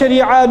 And no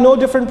Sharia, no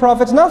different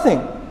prophets,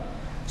 nothing.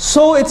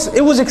 So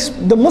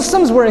the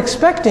Muslims were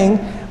expecting,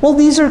 well,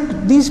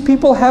 these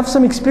people have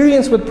some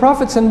experience with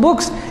prophets and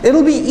books.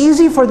 It'll be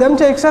easy for them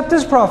to accept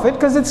this prophet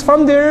because it's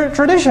from their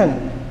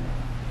tradition.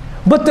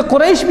 But the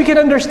Quraysh, we can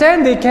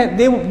understand, they're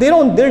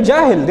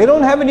jahil. They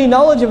don't have any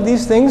knowledge of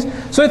these things.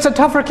 So it's a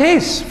tougher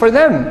case for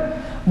them.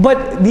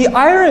 But the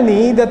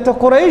irony that the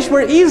Quraysh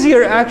were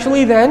easier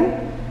actually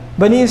than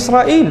Bani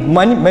Israel.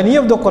 Many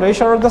of the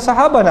Quraysh are the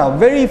Sahaba now.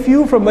 Very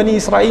few from Bani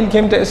Israel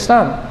came to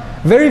Islam.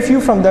 Very few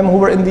from them who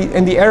were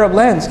in the Arab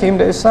lands came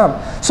to Islam.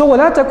 So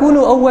وَلَا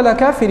تَكُونُوا أَوَّلَ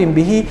كَافِرٍ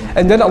بِهِ.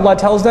 And then Allah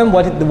tells them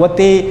what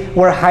they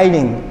were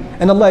hiding.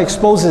 And Allah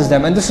exposes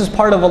them. And this is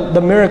part of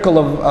the miracle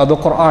of the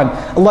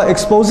Quran. Allah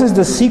exposes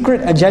the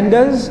secret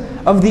agendas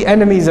of the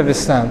enemies of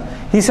Islam.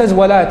 He says,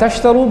 وَلَا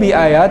تَشْتَرُوا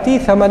بِآيَاتِي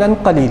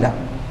ثَمَنًا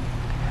قَلِيلًا.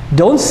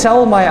 Don't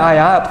sell my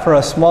ayat for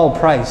a small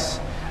price.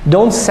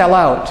 Don't sell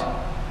out.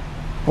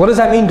 What does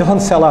that mean, don't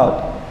sell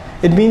out?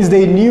 It means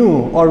they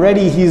knew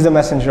already he's the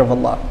messenger of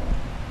Allah.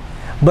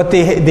 But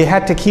they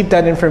had to keep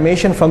that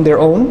information from their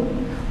own.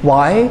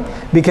 Why?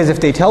 Because if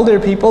they tell their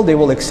people, they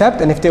will accept.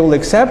 And if they will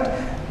accept,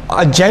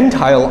 a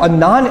Gentile, a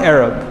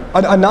non-Arab,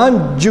 a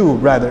non-Jew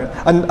rather,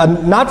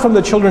 not from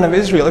the children of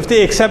Israel, if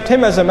they accept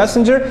him as a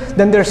messenger,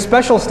 then their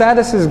special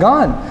status is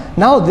gone.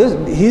 Now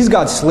he's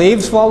got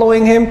slaves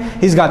following him,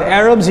 he's got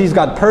Arabs, he's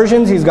got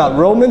Persians, he's got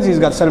Romans, he's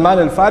got Salman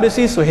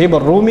al-Farisi, Suhaib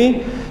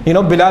al-Rumi, you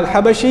know, Bilal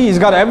Habashi, he's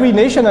got every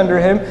nation under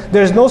him.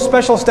 There's no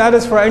special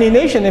status for any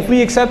nation. If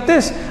we accept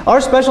this, our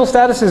special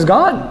status is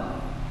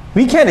gone.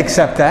 We can't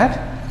accept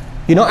that.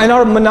 You know, and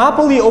our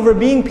monopoly over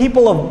being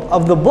people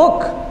of the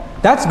book,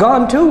 that's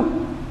gone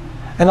too.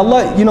 And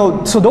Allah, you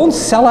know, so don't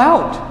sell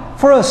out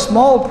for a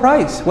small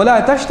price.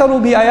 وَلَا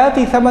تَشْتَرُوا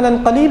بِآيَاتِي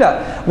ثَمَنًا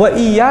قَلِيلًا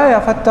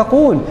وَإِيَّايَ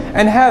فَاتَّقُونَ.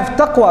 And have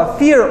taqwa,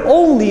 fear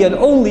only and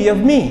only of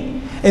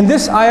me. In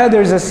this ayah,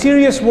 there's a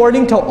serious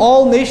warning to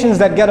all nations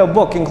that get a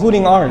book,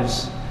 including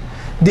ours.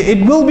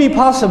 It will be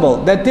possible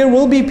that there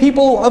will be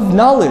people of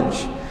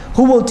knowledge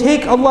who will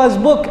take Allah's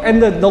book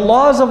and the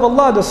laws of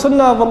Allah, the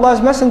sunnah of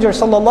Allah's Messenger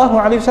sallallahu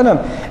alaihi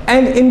wasallam,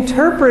 and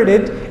interpret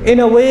it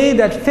in a way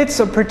that fits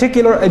a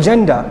particular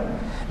agenda.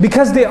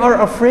 Because they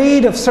are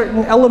afraid of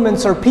certain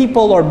elements or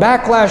people or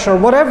backlash or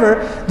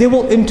whatever, they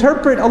will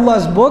interpret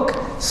Allah's book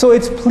so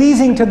it's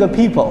pleasing to the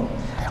people,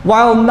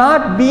 while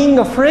not being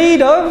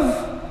afraid of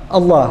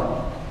Allah.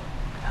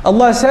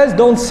 Allah says,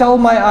 don't sell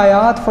my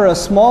ayat for a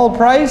small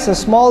price, a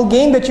small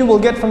gain that you will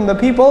get from the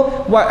people.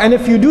 And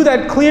if you do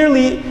that,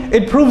 clearly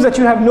it proves that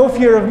you have no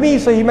fear of me.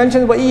 So He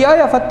mentions,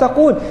 وَإِيَّايَ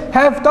فَاتَّقُونَ,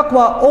 have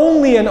taqwa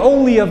only and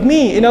only of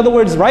me. In other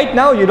words, right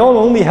now you don't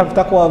only have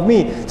taqwa of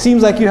me.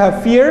 Seems like you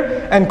have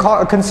fear and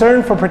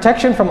concern for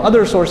protection from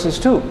other sources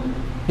too.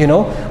 You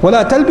know,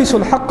 وَلَا تَلْبِسُوا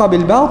الْحَقَّ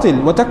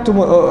بِالْبَاطِلِ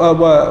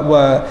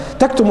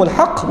وَتَكْتُمُوا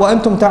الْحَقَّ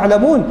وَأَنْتُمْ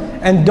تَعْلَمُونَ.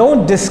 And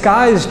don't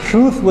disguise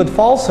truth with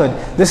falsehood.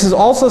 This is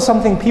also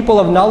something people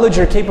of knowledge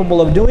are capable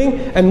of doing,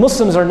 and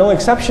Muslims are no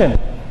exception.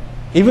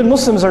 Even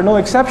Muslims are no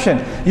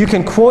exception. You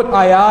can quote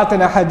ayat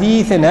and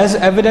ahadith and as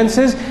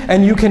evidences,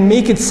 and you can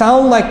make it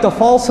sound like the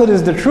falsehood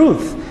is the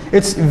truth.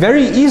 It's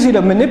very easy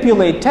to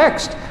manipulate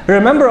text.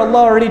 Remember, Allah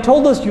already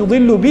told us,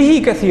 يُضِلُّ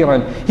بِهِ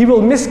كَثِيرًا. He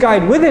will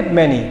misguide with it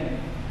many.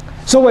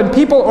 So when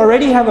people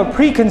already have a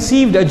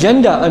preconceived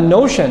agenda, a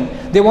notion,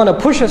 they want to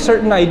push a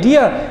certain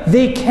idea,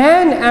 they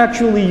can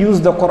actually use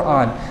the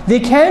Qur'an, they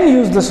can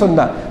use the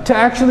Sunnah to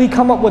actually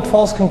come up with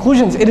false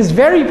conclusions. It is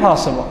very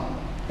possible.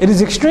 It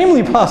is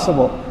extremely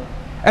possible.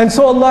 And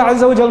so Allah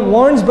Azza wa Jal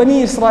warns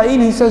Bani Israel,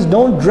 He says,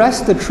 don't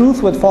dress the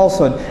truth with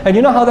falsehood. And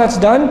you know how that's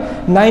done?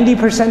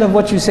 90% of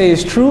what you say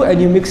is true, and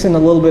you mix in a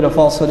little bit of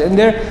falsehood in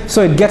there,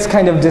 so it gets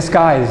kind of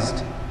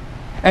disguised.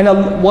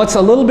 And what's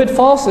a little bit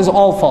false is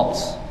all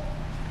false.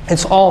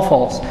 It's all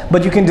false,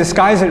 but you can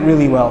disguise it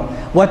really well.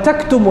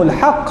 وَتَكْتُمُ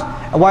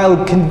الْحَقِّ,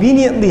 while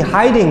conveniently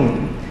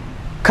hiding,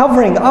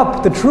 covering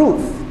up the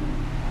truth.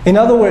 In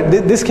other words,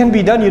 this can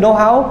be done, you know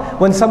how?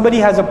 When somebody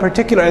has a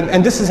particular,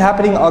 and this is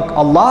happening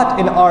a lot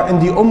in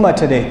the ummah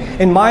today.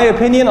 In my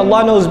opinion,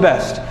 Allah knows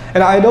best.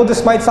 And I know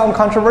this might sound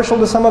controversial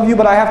to some of you,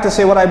 but I have to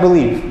say what I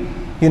believe.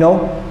 You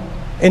know?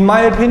 In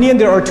my opinion,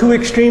 there are two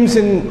extremes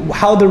in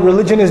how the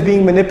religion is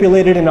being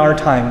manipulated in our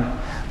time.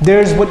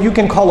 There's what you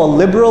can call a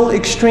liberal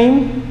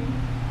extreme,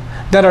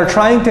 that are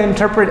trying to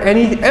interpret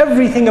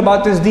everything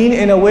about this deen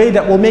in a way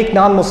that will make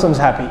non-Muslims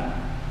happy.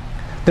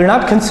 They're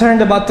not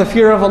concerned about the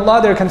fear of Allah,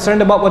 they're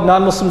concerned about what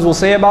non-Muslims will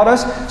say about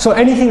us. So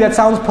anything that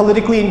sounds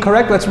politically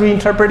incorrect, let's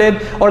reinterpret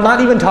it, or not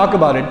even talk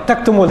about it.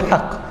 تَكْتُمُ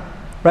الْحَقِّ.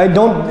 Right?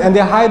 And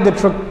they hide the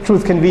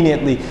truth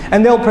conveniently.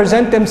 And they'll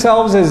present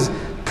themselves as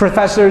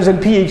professors and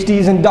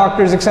PhDs and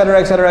doctors,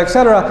 etc., etc.,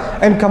 etc.,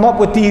 and come up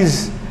with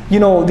these,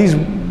 these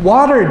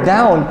watered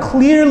down,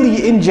 clearly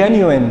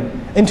ingenuine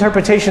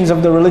interpretations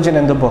of the religion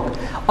and the book.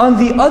 On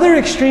the other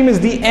extreme is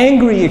the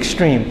angry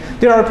extreme.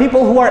 There are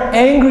people who are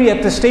angry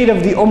at the state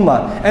of the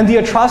ummah and the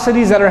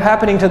atrocities that are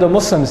happening to the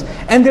Muslims.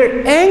 And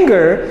their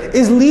anger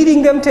is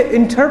leading them to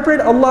interpret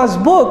Allah's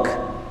book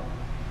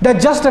that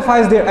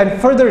justifies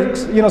and further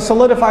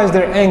solidifies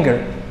their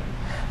anger.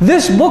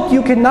 This book,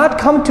 you cannot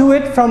come to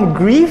it from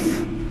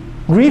grief.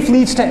 Grief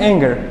leads to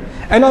anger.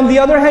 And on the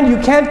other hand, you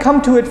can't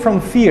come to it from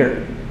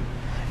fear.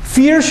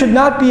 Fear should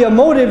not be a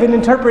motive in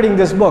interpreting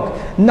this book.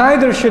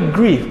 Neither should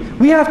grief.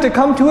 We have to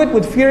come to it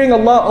with fearing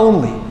Allah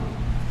only.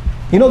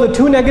 You know the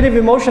two negative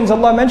emotions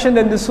Allah mentioned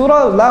in this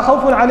surah, لَا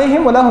خَوْفٌ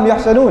عَلَيْهِمْ وَلَا هُمْ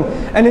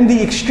يَحْزَنُونَ. And in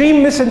the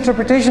extreme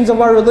misinterpretations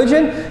of our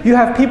religion, you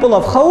have people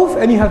of khawf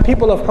and you have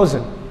people of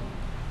huzn.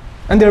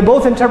 And they're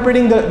both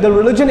interpreting the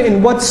religion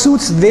in what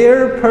suits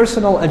their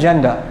personal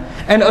agenda,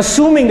 and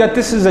assuming that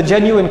this is a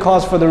genuine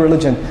cause for the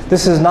religion.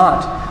 This is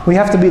not. We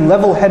have to be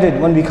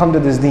level-headed when we come to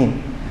this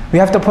deen. We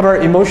have to put our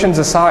emotions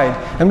aside,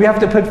 and we have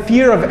to put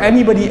fear of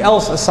anybody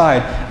else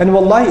aside. And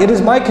wallahi, it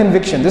is my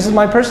conviction, this is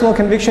my personal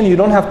conviction, you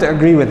don't have to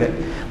agree with it.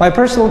 My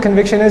personal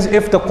conviction is,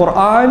 if the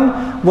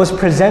Qur'an was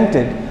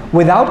presented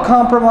without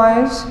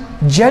compromise,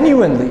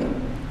 genuinely,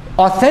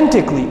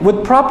 authentically,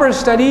 with proper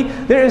study,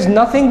 there is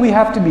nothing we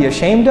have to be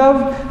ashamed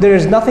of, there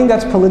is nothing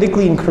that's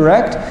politically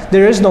incorrect,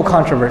 there is no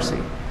controversy.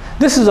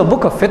 This is a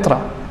book of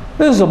fitrah.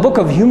 This is a book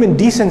of human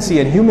decency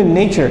and human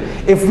nature.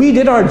 If we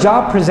did our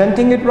job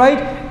presenting it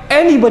right,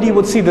 anybody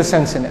would see the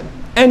sense in it.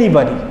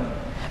 Anybody.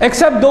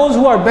 Except those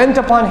who are bent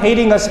upon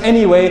hating us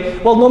anyway.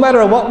 Well, no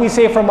matter what we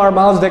say from our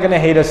mouths, they're going to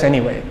hate us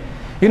anyway.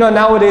 You know,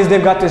 nowadays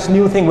they've got this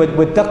new thing with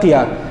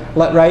taqiyya,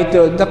 right?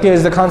 Taqiyya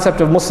is the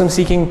concept of Muslims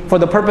seeking, for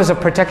the purpose of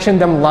protection,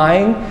 them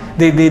lying.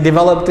 They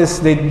developed this,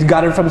 they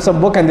got it from some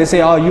book, and they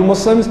say, oh, you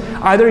Muslims,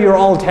 either you're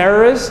all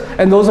terrorists,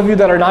 and those of you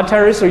that are not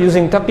terrorists are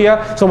using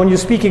taqiyya, so when you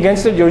speak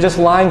against it, you're just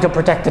lying to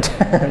protect the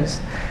terrorists,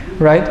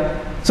 right?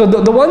 So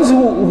the ones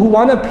who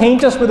want to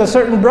paint us with a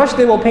certain brush,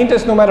 they will paint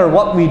us no matter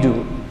what we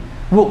do.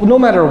 No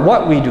matter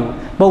what we do.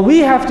 But we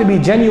have to be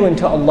genuine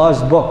to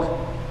Allah's book.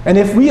 And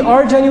if we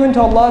are genuine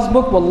to Allah's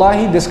book,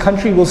 wallahi, this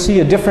country will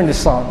see a different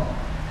Islam.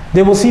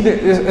 They will see the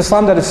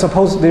Islam that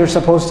they're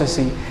supposed to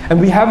see.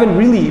 And we haven't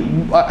really,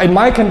 in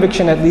my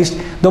conviction at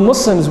least, the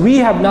Muslims, we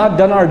have not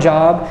done our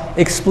job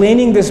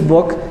explaining this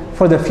book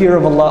for the fear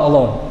of Allah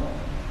alone.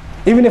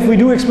 Even if we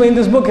do explain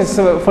this book, it's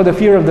for the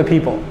fear of the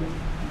people.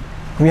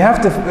 We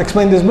have to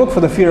explain this book for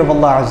the fear of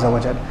Allah Azza wa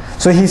Jal.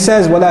 So he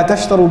says, وَلَا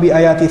تَشْتَرُوا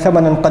بِآيَاتِ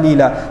ثَمَنًا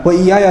قَلِيلًا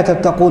وَإِيَّايَ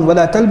تَتَّقُونَ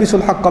وَلَا تَلْبِسُوا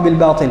الْحَقَّ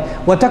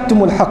بِالْبَاطِلِ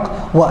وَتَكْتُمُوا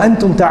الْحَقَّ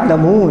وَأَنْتُمْ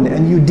تَعْلَمُونَ.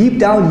 And you deep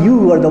down,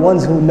 you are the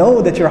ones who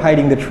know that you're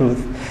hiding the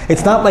truth.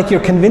 It's not like you're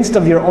convinced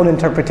of your own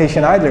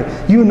interpretation either.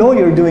 You know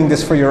you're doing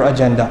this for your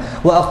agenda.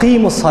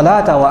 وَأَقِيمُوا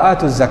الصَّلَاةَ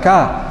وَآتُوا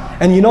الزَّكَاةَ.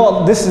 And you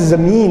know this is a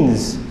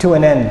means to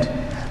an end.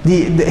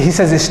 He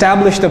says,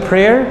 establish the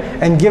prayer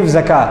and give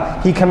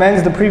zakah. He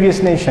commands the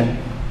previous nation.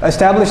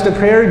 Establish the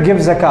prayer, give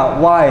zakah.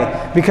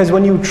 Why? Because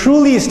when you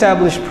truly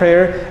establish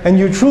prayer and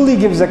you truly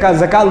give zakah,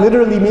 zakah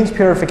literally means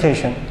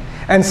purification.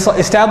 And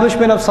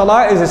establishment of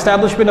salah is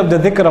establishment of the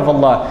dhikr of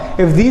Allah.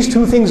 If these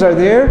two things are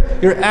there,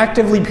 you're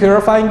actively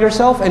purifying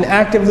yourself and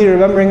actively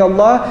remembering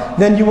Allah,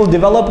 then you will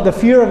develop the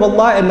fear of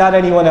Allah and not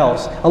anyone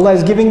else. Allah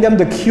is giving them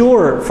the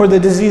cure for the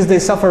disease they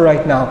suffer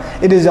right now.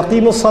 It is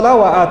aqimus salah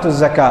wa atu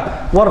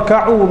zakah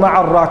warka'u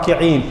ma'ar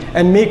raki'in,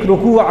 and make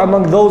ruku'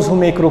 among those who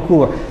make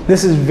ruku'.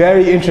 This is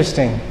very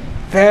interesting.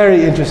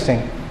 Very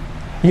interesting.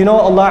 You know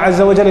Allah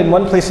Azza wa Jal in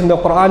one place in the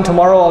Quran,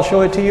 tomorrow I'll show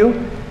it to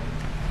you.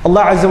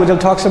 Allah Azza wa Jal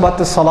talks about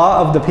the salah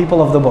of the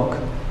people of the book.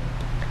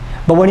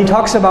 But when He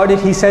talks about it,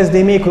 He says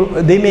they make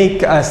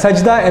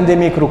sajda and they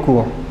make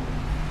ruku'.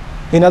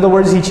 In other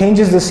words, He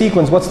changes the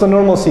sequence. What's the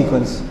normal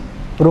sequence?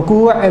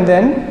 Ruku' and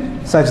then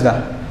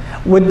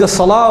sajda. With the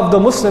salah of the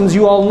Muslims,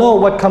 you all know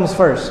what comes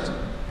first.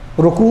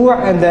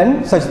 Ruku' and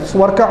then sajda.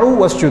 Warka'u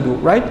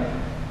wasjudu, right?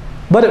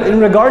 But in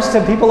regards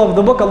to people of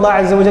the book,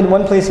 Allah Azza wa Jal, in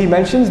one place He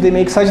mentions they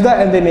make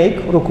sajda and they make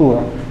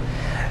ruku'.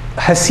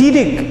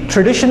 Hasidic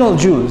traditional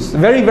Jews,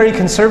 very, very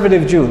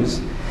conservative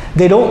Jews,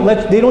 they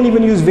don't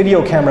even use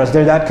video cameras.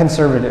 They're that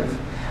conservative.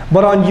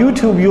 But on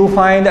YouTube you'll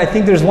find, I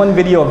think there's one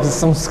video of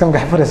some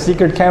guy put a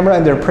secret camera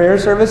in their prayer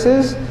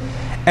services,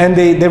 and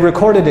they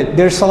recorded it.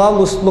 Their salah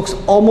looks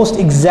almost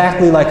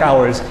exactly like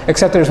ours,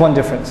 except there's one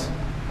difference.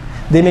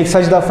 They make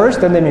sajda first,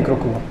 then they make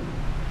ruku'.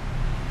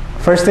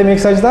 First they make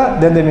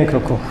sajda, then they make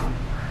ruku'.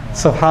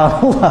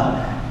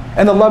 Subhanallah.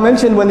 And Allah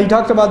mentioned, when He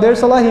talked about their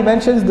salah, He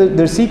mentions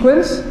their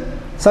sequence.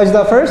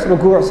 Sajda first,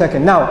 ruku'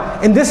 second. Now,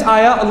 in this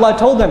ayah, Allah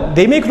told them,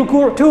 they make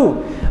ruku'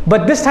 too.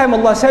 But this time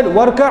Allah said,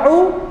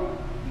 وَارْكَعُوا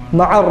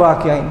مَعَ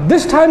الرَّاكِعِينَ.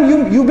 This time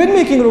you've been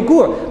making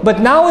ruku'.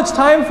 But now it's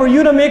time for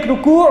you to make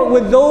ruku'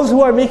 with those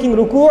who are making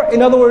ruku'.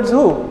 In other words,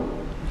 who?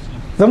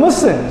 The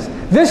Muslims.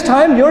 This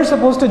time you're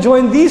supposed to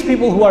join these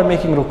people who are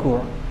making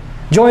ruku'.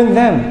 Join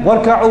them.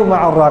 وَارْكَعُوا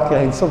مَعَ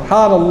الرَّاكِعِينَ.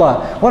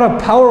 Subhanallah. What a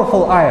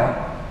powerful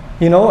ayah.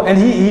 You know, and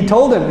he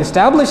told them,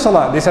 establish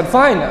salah. They said,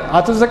 fine.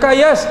 Atu zakah,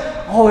 yes.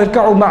 Oh,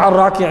 irka'u ma'ar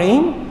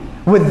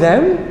raki'in, with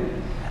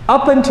them.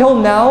 Up until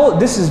now,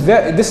 this is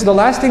the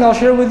last thing I'll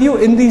share with you.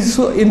 In these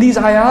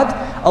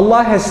ayat,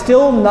 Allah has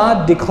still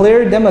not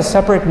declared them a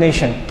separate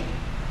nation,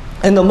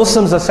 and the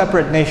Muslims a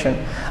separate nation.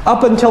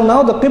 Up until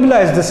now, the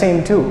Qibla is the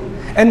same too,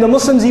 and the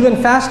Muslims even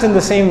fast on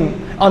the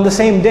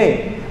same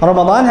day.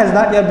 Ramadan has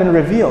not yet been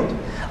revealed.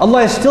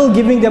 Allah is still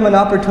giving them an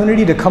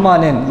opportunity to come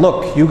on in.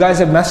 Look, you guys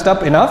have messed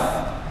up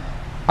enough.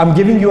 I'm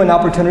giving you an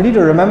opportunity to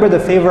remember the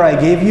favor I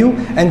gave you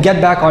and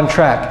get back on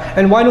track.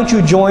 And why don't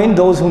you join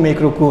those who make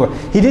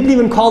ruku'? He didn't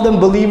even call them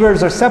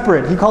believers or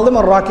separate. He called them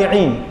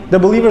ar-raki'in. The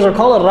believers are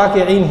called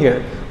ar-raki'in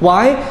here.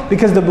 Why?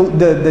 Because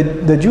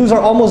the Jews are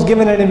almost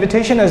given an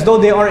invitation as though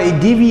they are a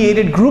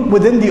deviated group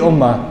within the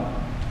ummah.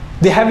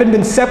 They haven't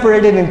been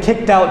separated and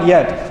kicked out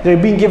yet.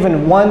 They're being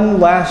given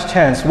one last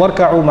chance.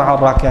 وَارْكَعُوا مَعَ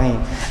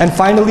الرَّاكِعِينَ. And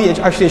finally,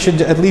 actually I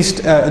should at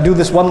least do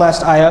this one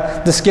last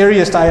ayah, the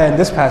scariest ayah in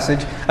this passage.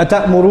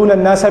 أَتَأْمُرُونَ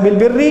النَّاسَ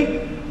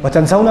بِالْبِرِّ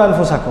وَتَنْسَوْنَ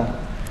أَنفُسَكُمْ.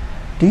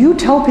 Do you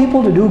tell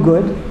people to do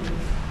good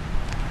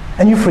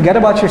and you forget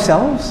about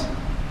yourselves?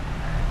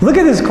 Look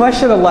at this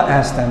question Allah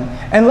asked them.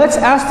 And let's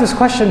ask this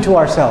question to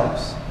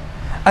ourselves.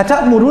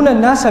 أَتَأْمُرُونَ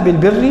النَّاسَ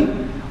بِالْبِرِّ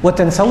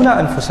وَتَنْسَوْنَ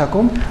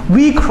أَنفُسَكُمْ.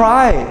 We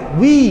cry,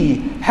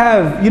 we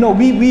have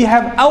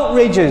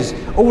outrages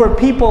over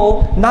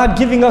people not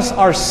giving us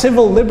our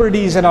civil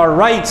liberties and our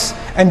rights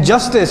and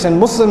justice, and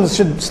Muslims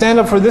should stand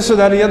up for this or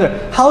that or the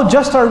other. How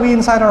just are we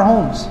inside our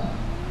homes?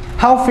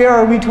 How fair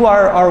are we to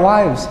our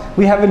wives?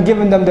 We haven't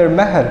given them their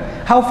meher.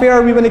 How fair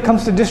are we when it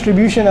comes to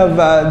distribution of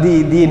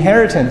the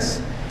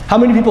inheritance? How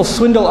many people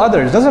swindle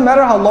others? Doesn't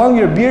matter how long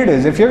your beard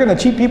is. If you're going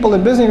to cheat people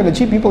in business, you're going to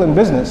cheat people in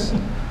business.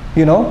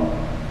 You know?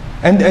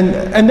 And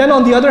then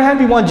on the other hand,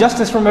 we want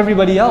justice from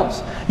everybody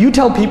else. You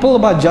tell people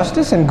about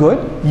justice and good,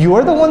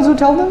 you're the ones who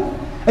tell them,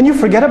 and you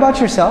forget about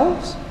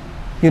yourselves.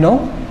 You know?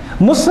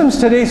 Muslims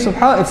today,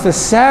 subhanAllah, it's the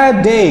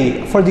sad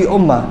day for the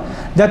ummah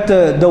that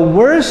the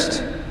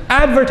worst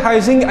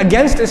advertising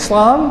against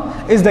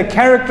Islam is the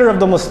character of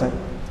the Muslim.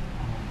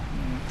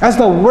 That's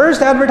the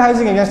worst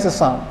advertising against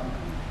Islam.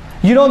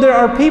 You know, there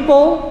are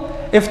people,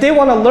 if they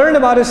want to learn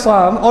about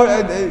Islam, or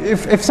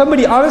if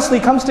somebody honestly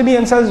comes to me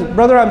and says,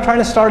 brother, I'm trying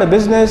to start a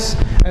business,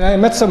 and I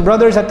met some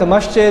brothers at the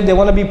masjid, they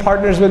want to be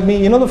partners with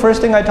me, you know the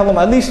first thing I tell them,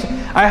 at least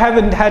I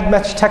haven't had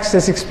much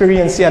Texas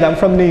experience yet, I'm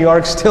from New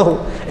York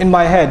still in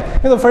my head.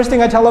 You know the first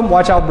thing I tell them,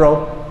 watch out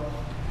bro,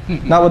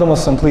 not with a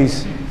Muslim,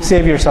 please,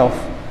 save yourself.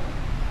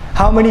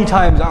 How many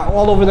times,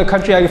 all over the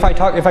country, if I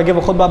give a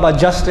khutbah about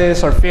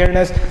justice or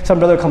fairness, some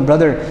brother come,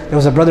 brother, there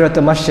was a brother at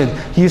the masjid,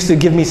 he used to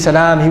give me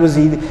salam,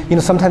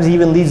 sometimes he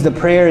even leads the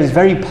prayer, he's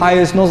very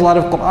pious, knows a lot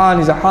of Quran,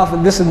 he's a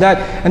hafiz, this and that,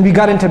 and we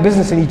got into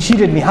business and he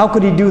cheated me. How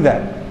could he do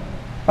that?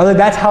 Although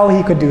that's how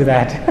he could do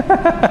that.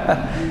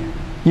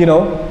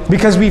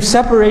 Because we've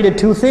separated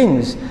two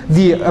things,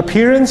 the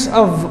appearance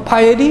of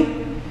piety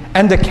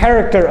and the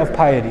character of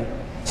piety.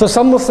 So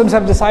some Muslims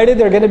have decided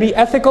they're going to be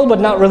ethical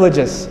but not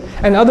religious.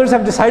 And others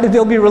have decided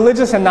they'll be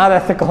religious and not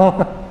ethical.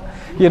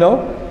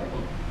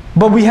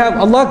 But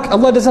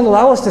Allah doesn't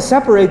allow us to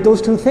separate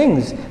those two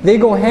things. They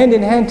go hand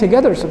in hand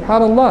together,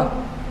 subhanAllah.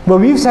 But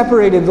we've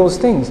separated those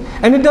things.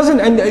 And it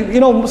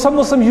doesn't, some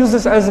Muslims use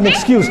this as an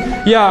excuse.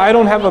 Yeah, I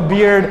don't have a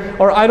beard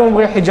or I don't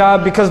wear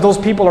hijab because those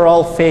people are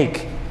all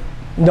fake.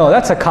 No,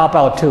 that's a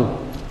cop-out too.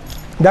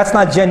 That's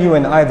not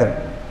genuine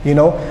either.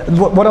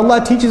 What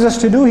Allah teaches us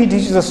to do, He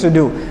teaches us to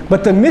do.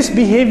 But the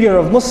misbehavior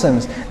of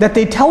Muslims, that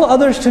they tell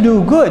others to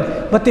do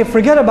good, but they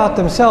forget about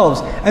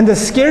themselves. And the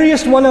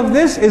scariest one of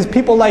this is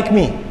people like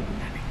me.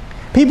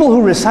 People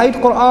who recite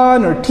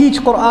Quran or teach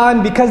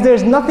Quran because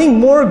there's nothing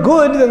more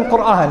good than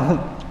Quran.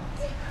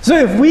 So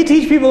if we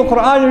teach people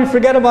Quran and we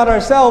forget about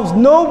ourselves,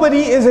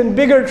 nobody is in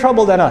bigger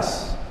trouble than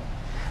us.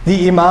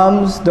 The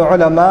imams, the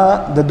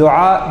ulama, the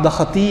dua, the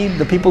khatib,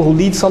 the people who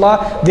lead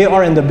salah, they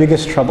are in the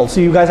biggest trouble. So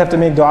you guys have to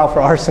make dua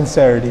for our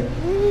sincerity.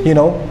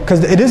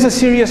 Because it is a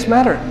serious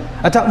matter.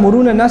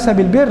 أَتَأْمُرُونَ النَّاسَ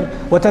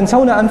بِالْبِرِّ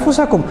وَتَنْسَوْنَ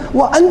أَنفُسَكُمْ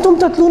وَأَنْتُمْ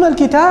تَتْلُونَ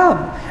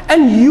الْكِتَابِ.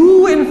 And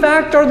you in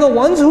fact are the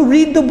ones who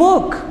read the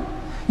book.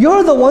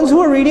 You're the ones who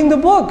are reading the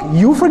book.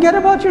 You forget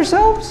about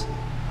yourselves?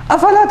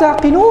 أَفَلَا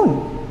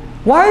تَعْقِلُونَ.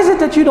 Why is it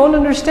that you don't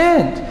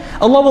understand?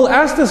 Allah will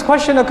ask this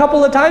question a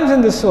couple of times in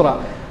this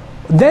surah.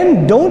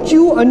 Then don't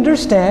you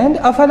understand?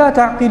 أَفَلَا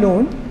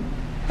تَعْقِلُونَ.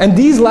 And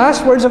these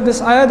last words of this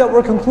ayah that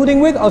we're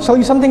concluding with, I'll tell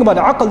you something about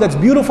aql that's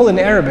beautiful in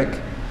Arabic.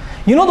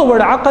 The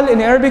word aql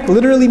in Arabic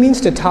literally means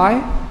to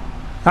tie.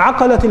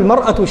 عَقَلَتِ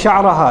الْمَرْأَةُ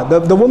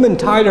شَعْرَهَا. The woman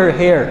tied her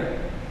hair.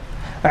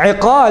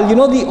 Iqal,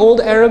 the old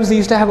Arabs, they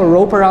used to have a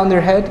rope around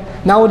their head.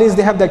 Nowadays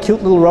they have that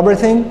cute little rubber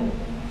thing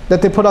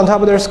that they put on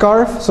top of their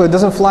scarf so it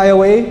doesn't fly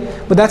away.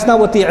 But that's not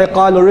what the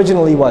iqal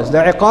originally was. The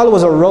iqal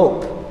was a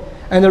rope.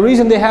 And the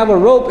reason they have a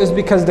rope is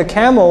because the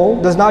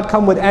camel does not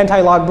come with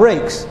anti-lock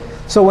brakes.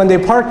 So when they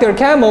park their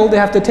camel, they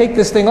have to take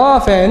this thing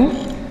off and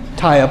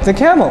tie up the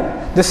camel.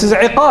 This is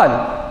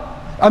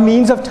iqal, a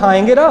means of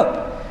tying it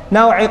up.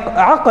 Now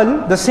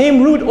aql, the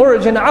same root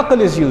origin aql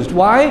is used.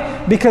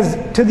 Why? Because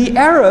to the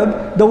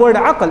Arab, the word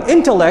aql,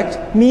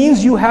 intellect,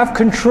 means you have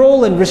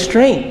control and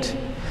restraint.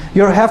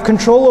 You have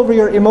control over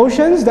your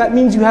emotions, that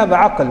means you have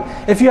aql.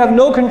 If you have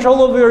no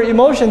control over your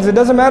emotions, it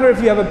doesn't matter if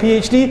you have a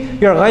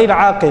PhD, you're ghayr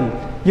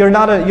aqil. You're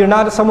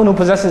not someone who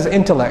possesses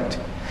intellect.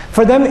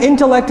 For them,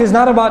 intellect is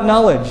not about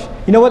knowledge.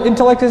 You know what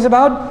intellect is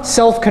about?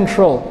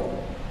 Self-control.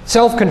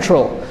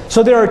 Self-control.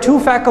 So there are two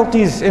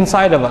faculties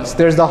inside of us.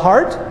 There's the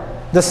heart,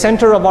 the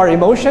center of our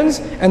emotions,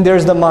 and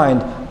there's the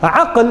mind.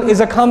 Aql is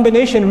a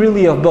combination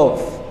really of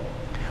both.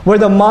 Where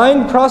the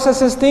mind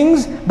processes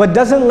things but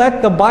doesn't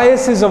let the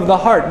biases of the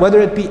heart, whether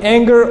it be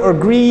anger or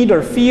greed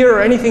or fear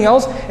or anything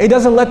else, it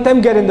doesn't let them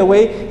get in the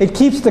way. It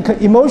keeps the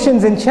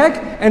emotions in check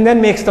and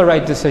then makes the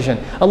right decision.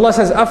 Allah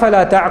says,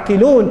 أَفَلَا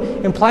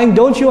تَعْقِلُونَ, implying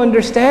don't you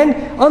understand?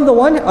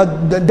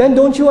 Then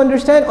don't you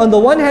understand? On the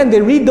one hand,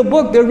 they read the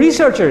book, they're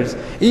researchers.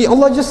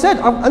 Allah just said,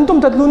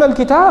 أَنْتُمْ تَتْلُونَ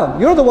الْكِتَابِ.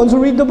 You're the ones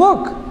who read the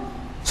book.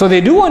 So they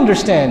do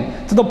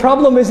understand. So the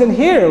problem isn't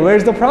here.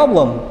 Where's the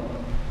problem?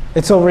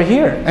 It's over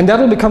here. And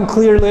that'll become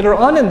clear later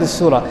on in this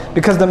surah.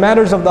 Because the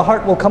matters of the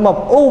heart will come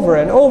up over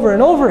and over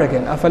and over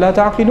again. أَفَلَا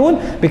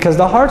تَعْقِلُونَ. Because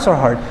the hearts are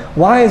hard.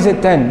 Why is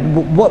it then?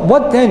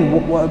 What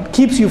then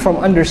keeps you from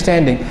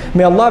understanding?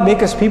 May Allah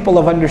make us people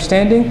of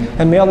understanding.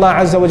 And may Allah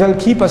Azza wa Jal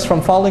keep us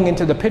from falling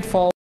into the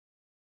pitfall.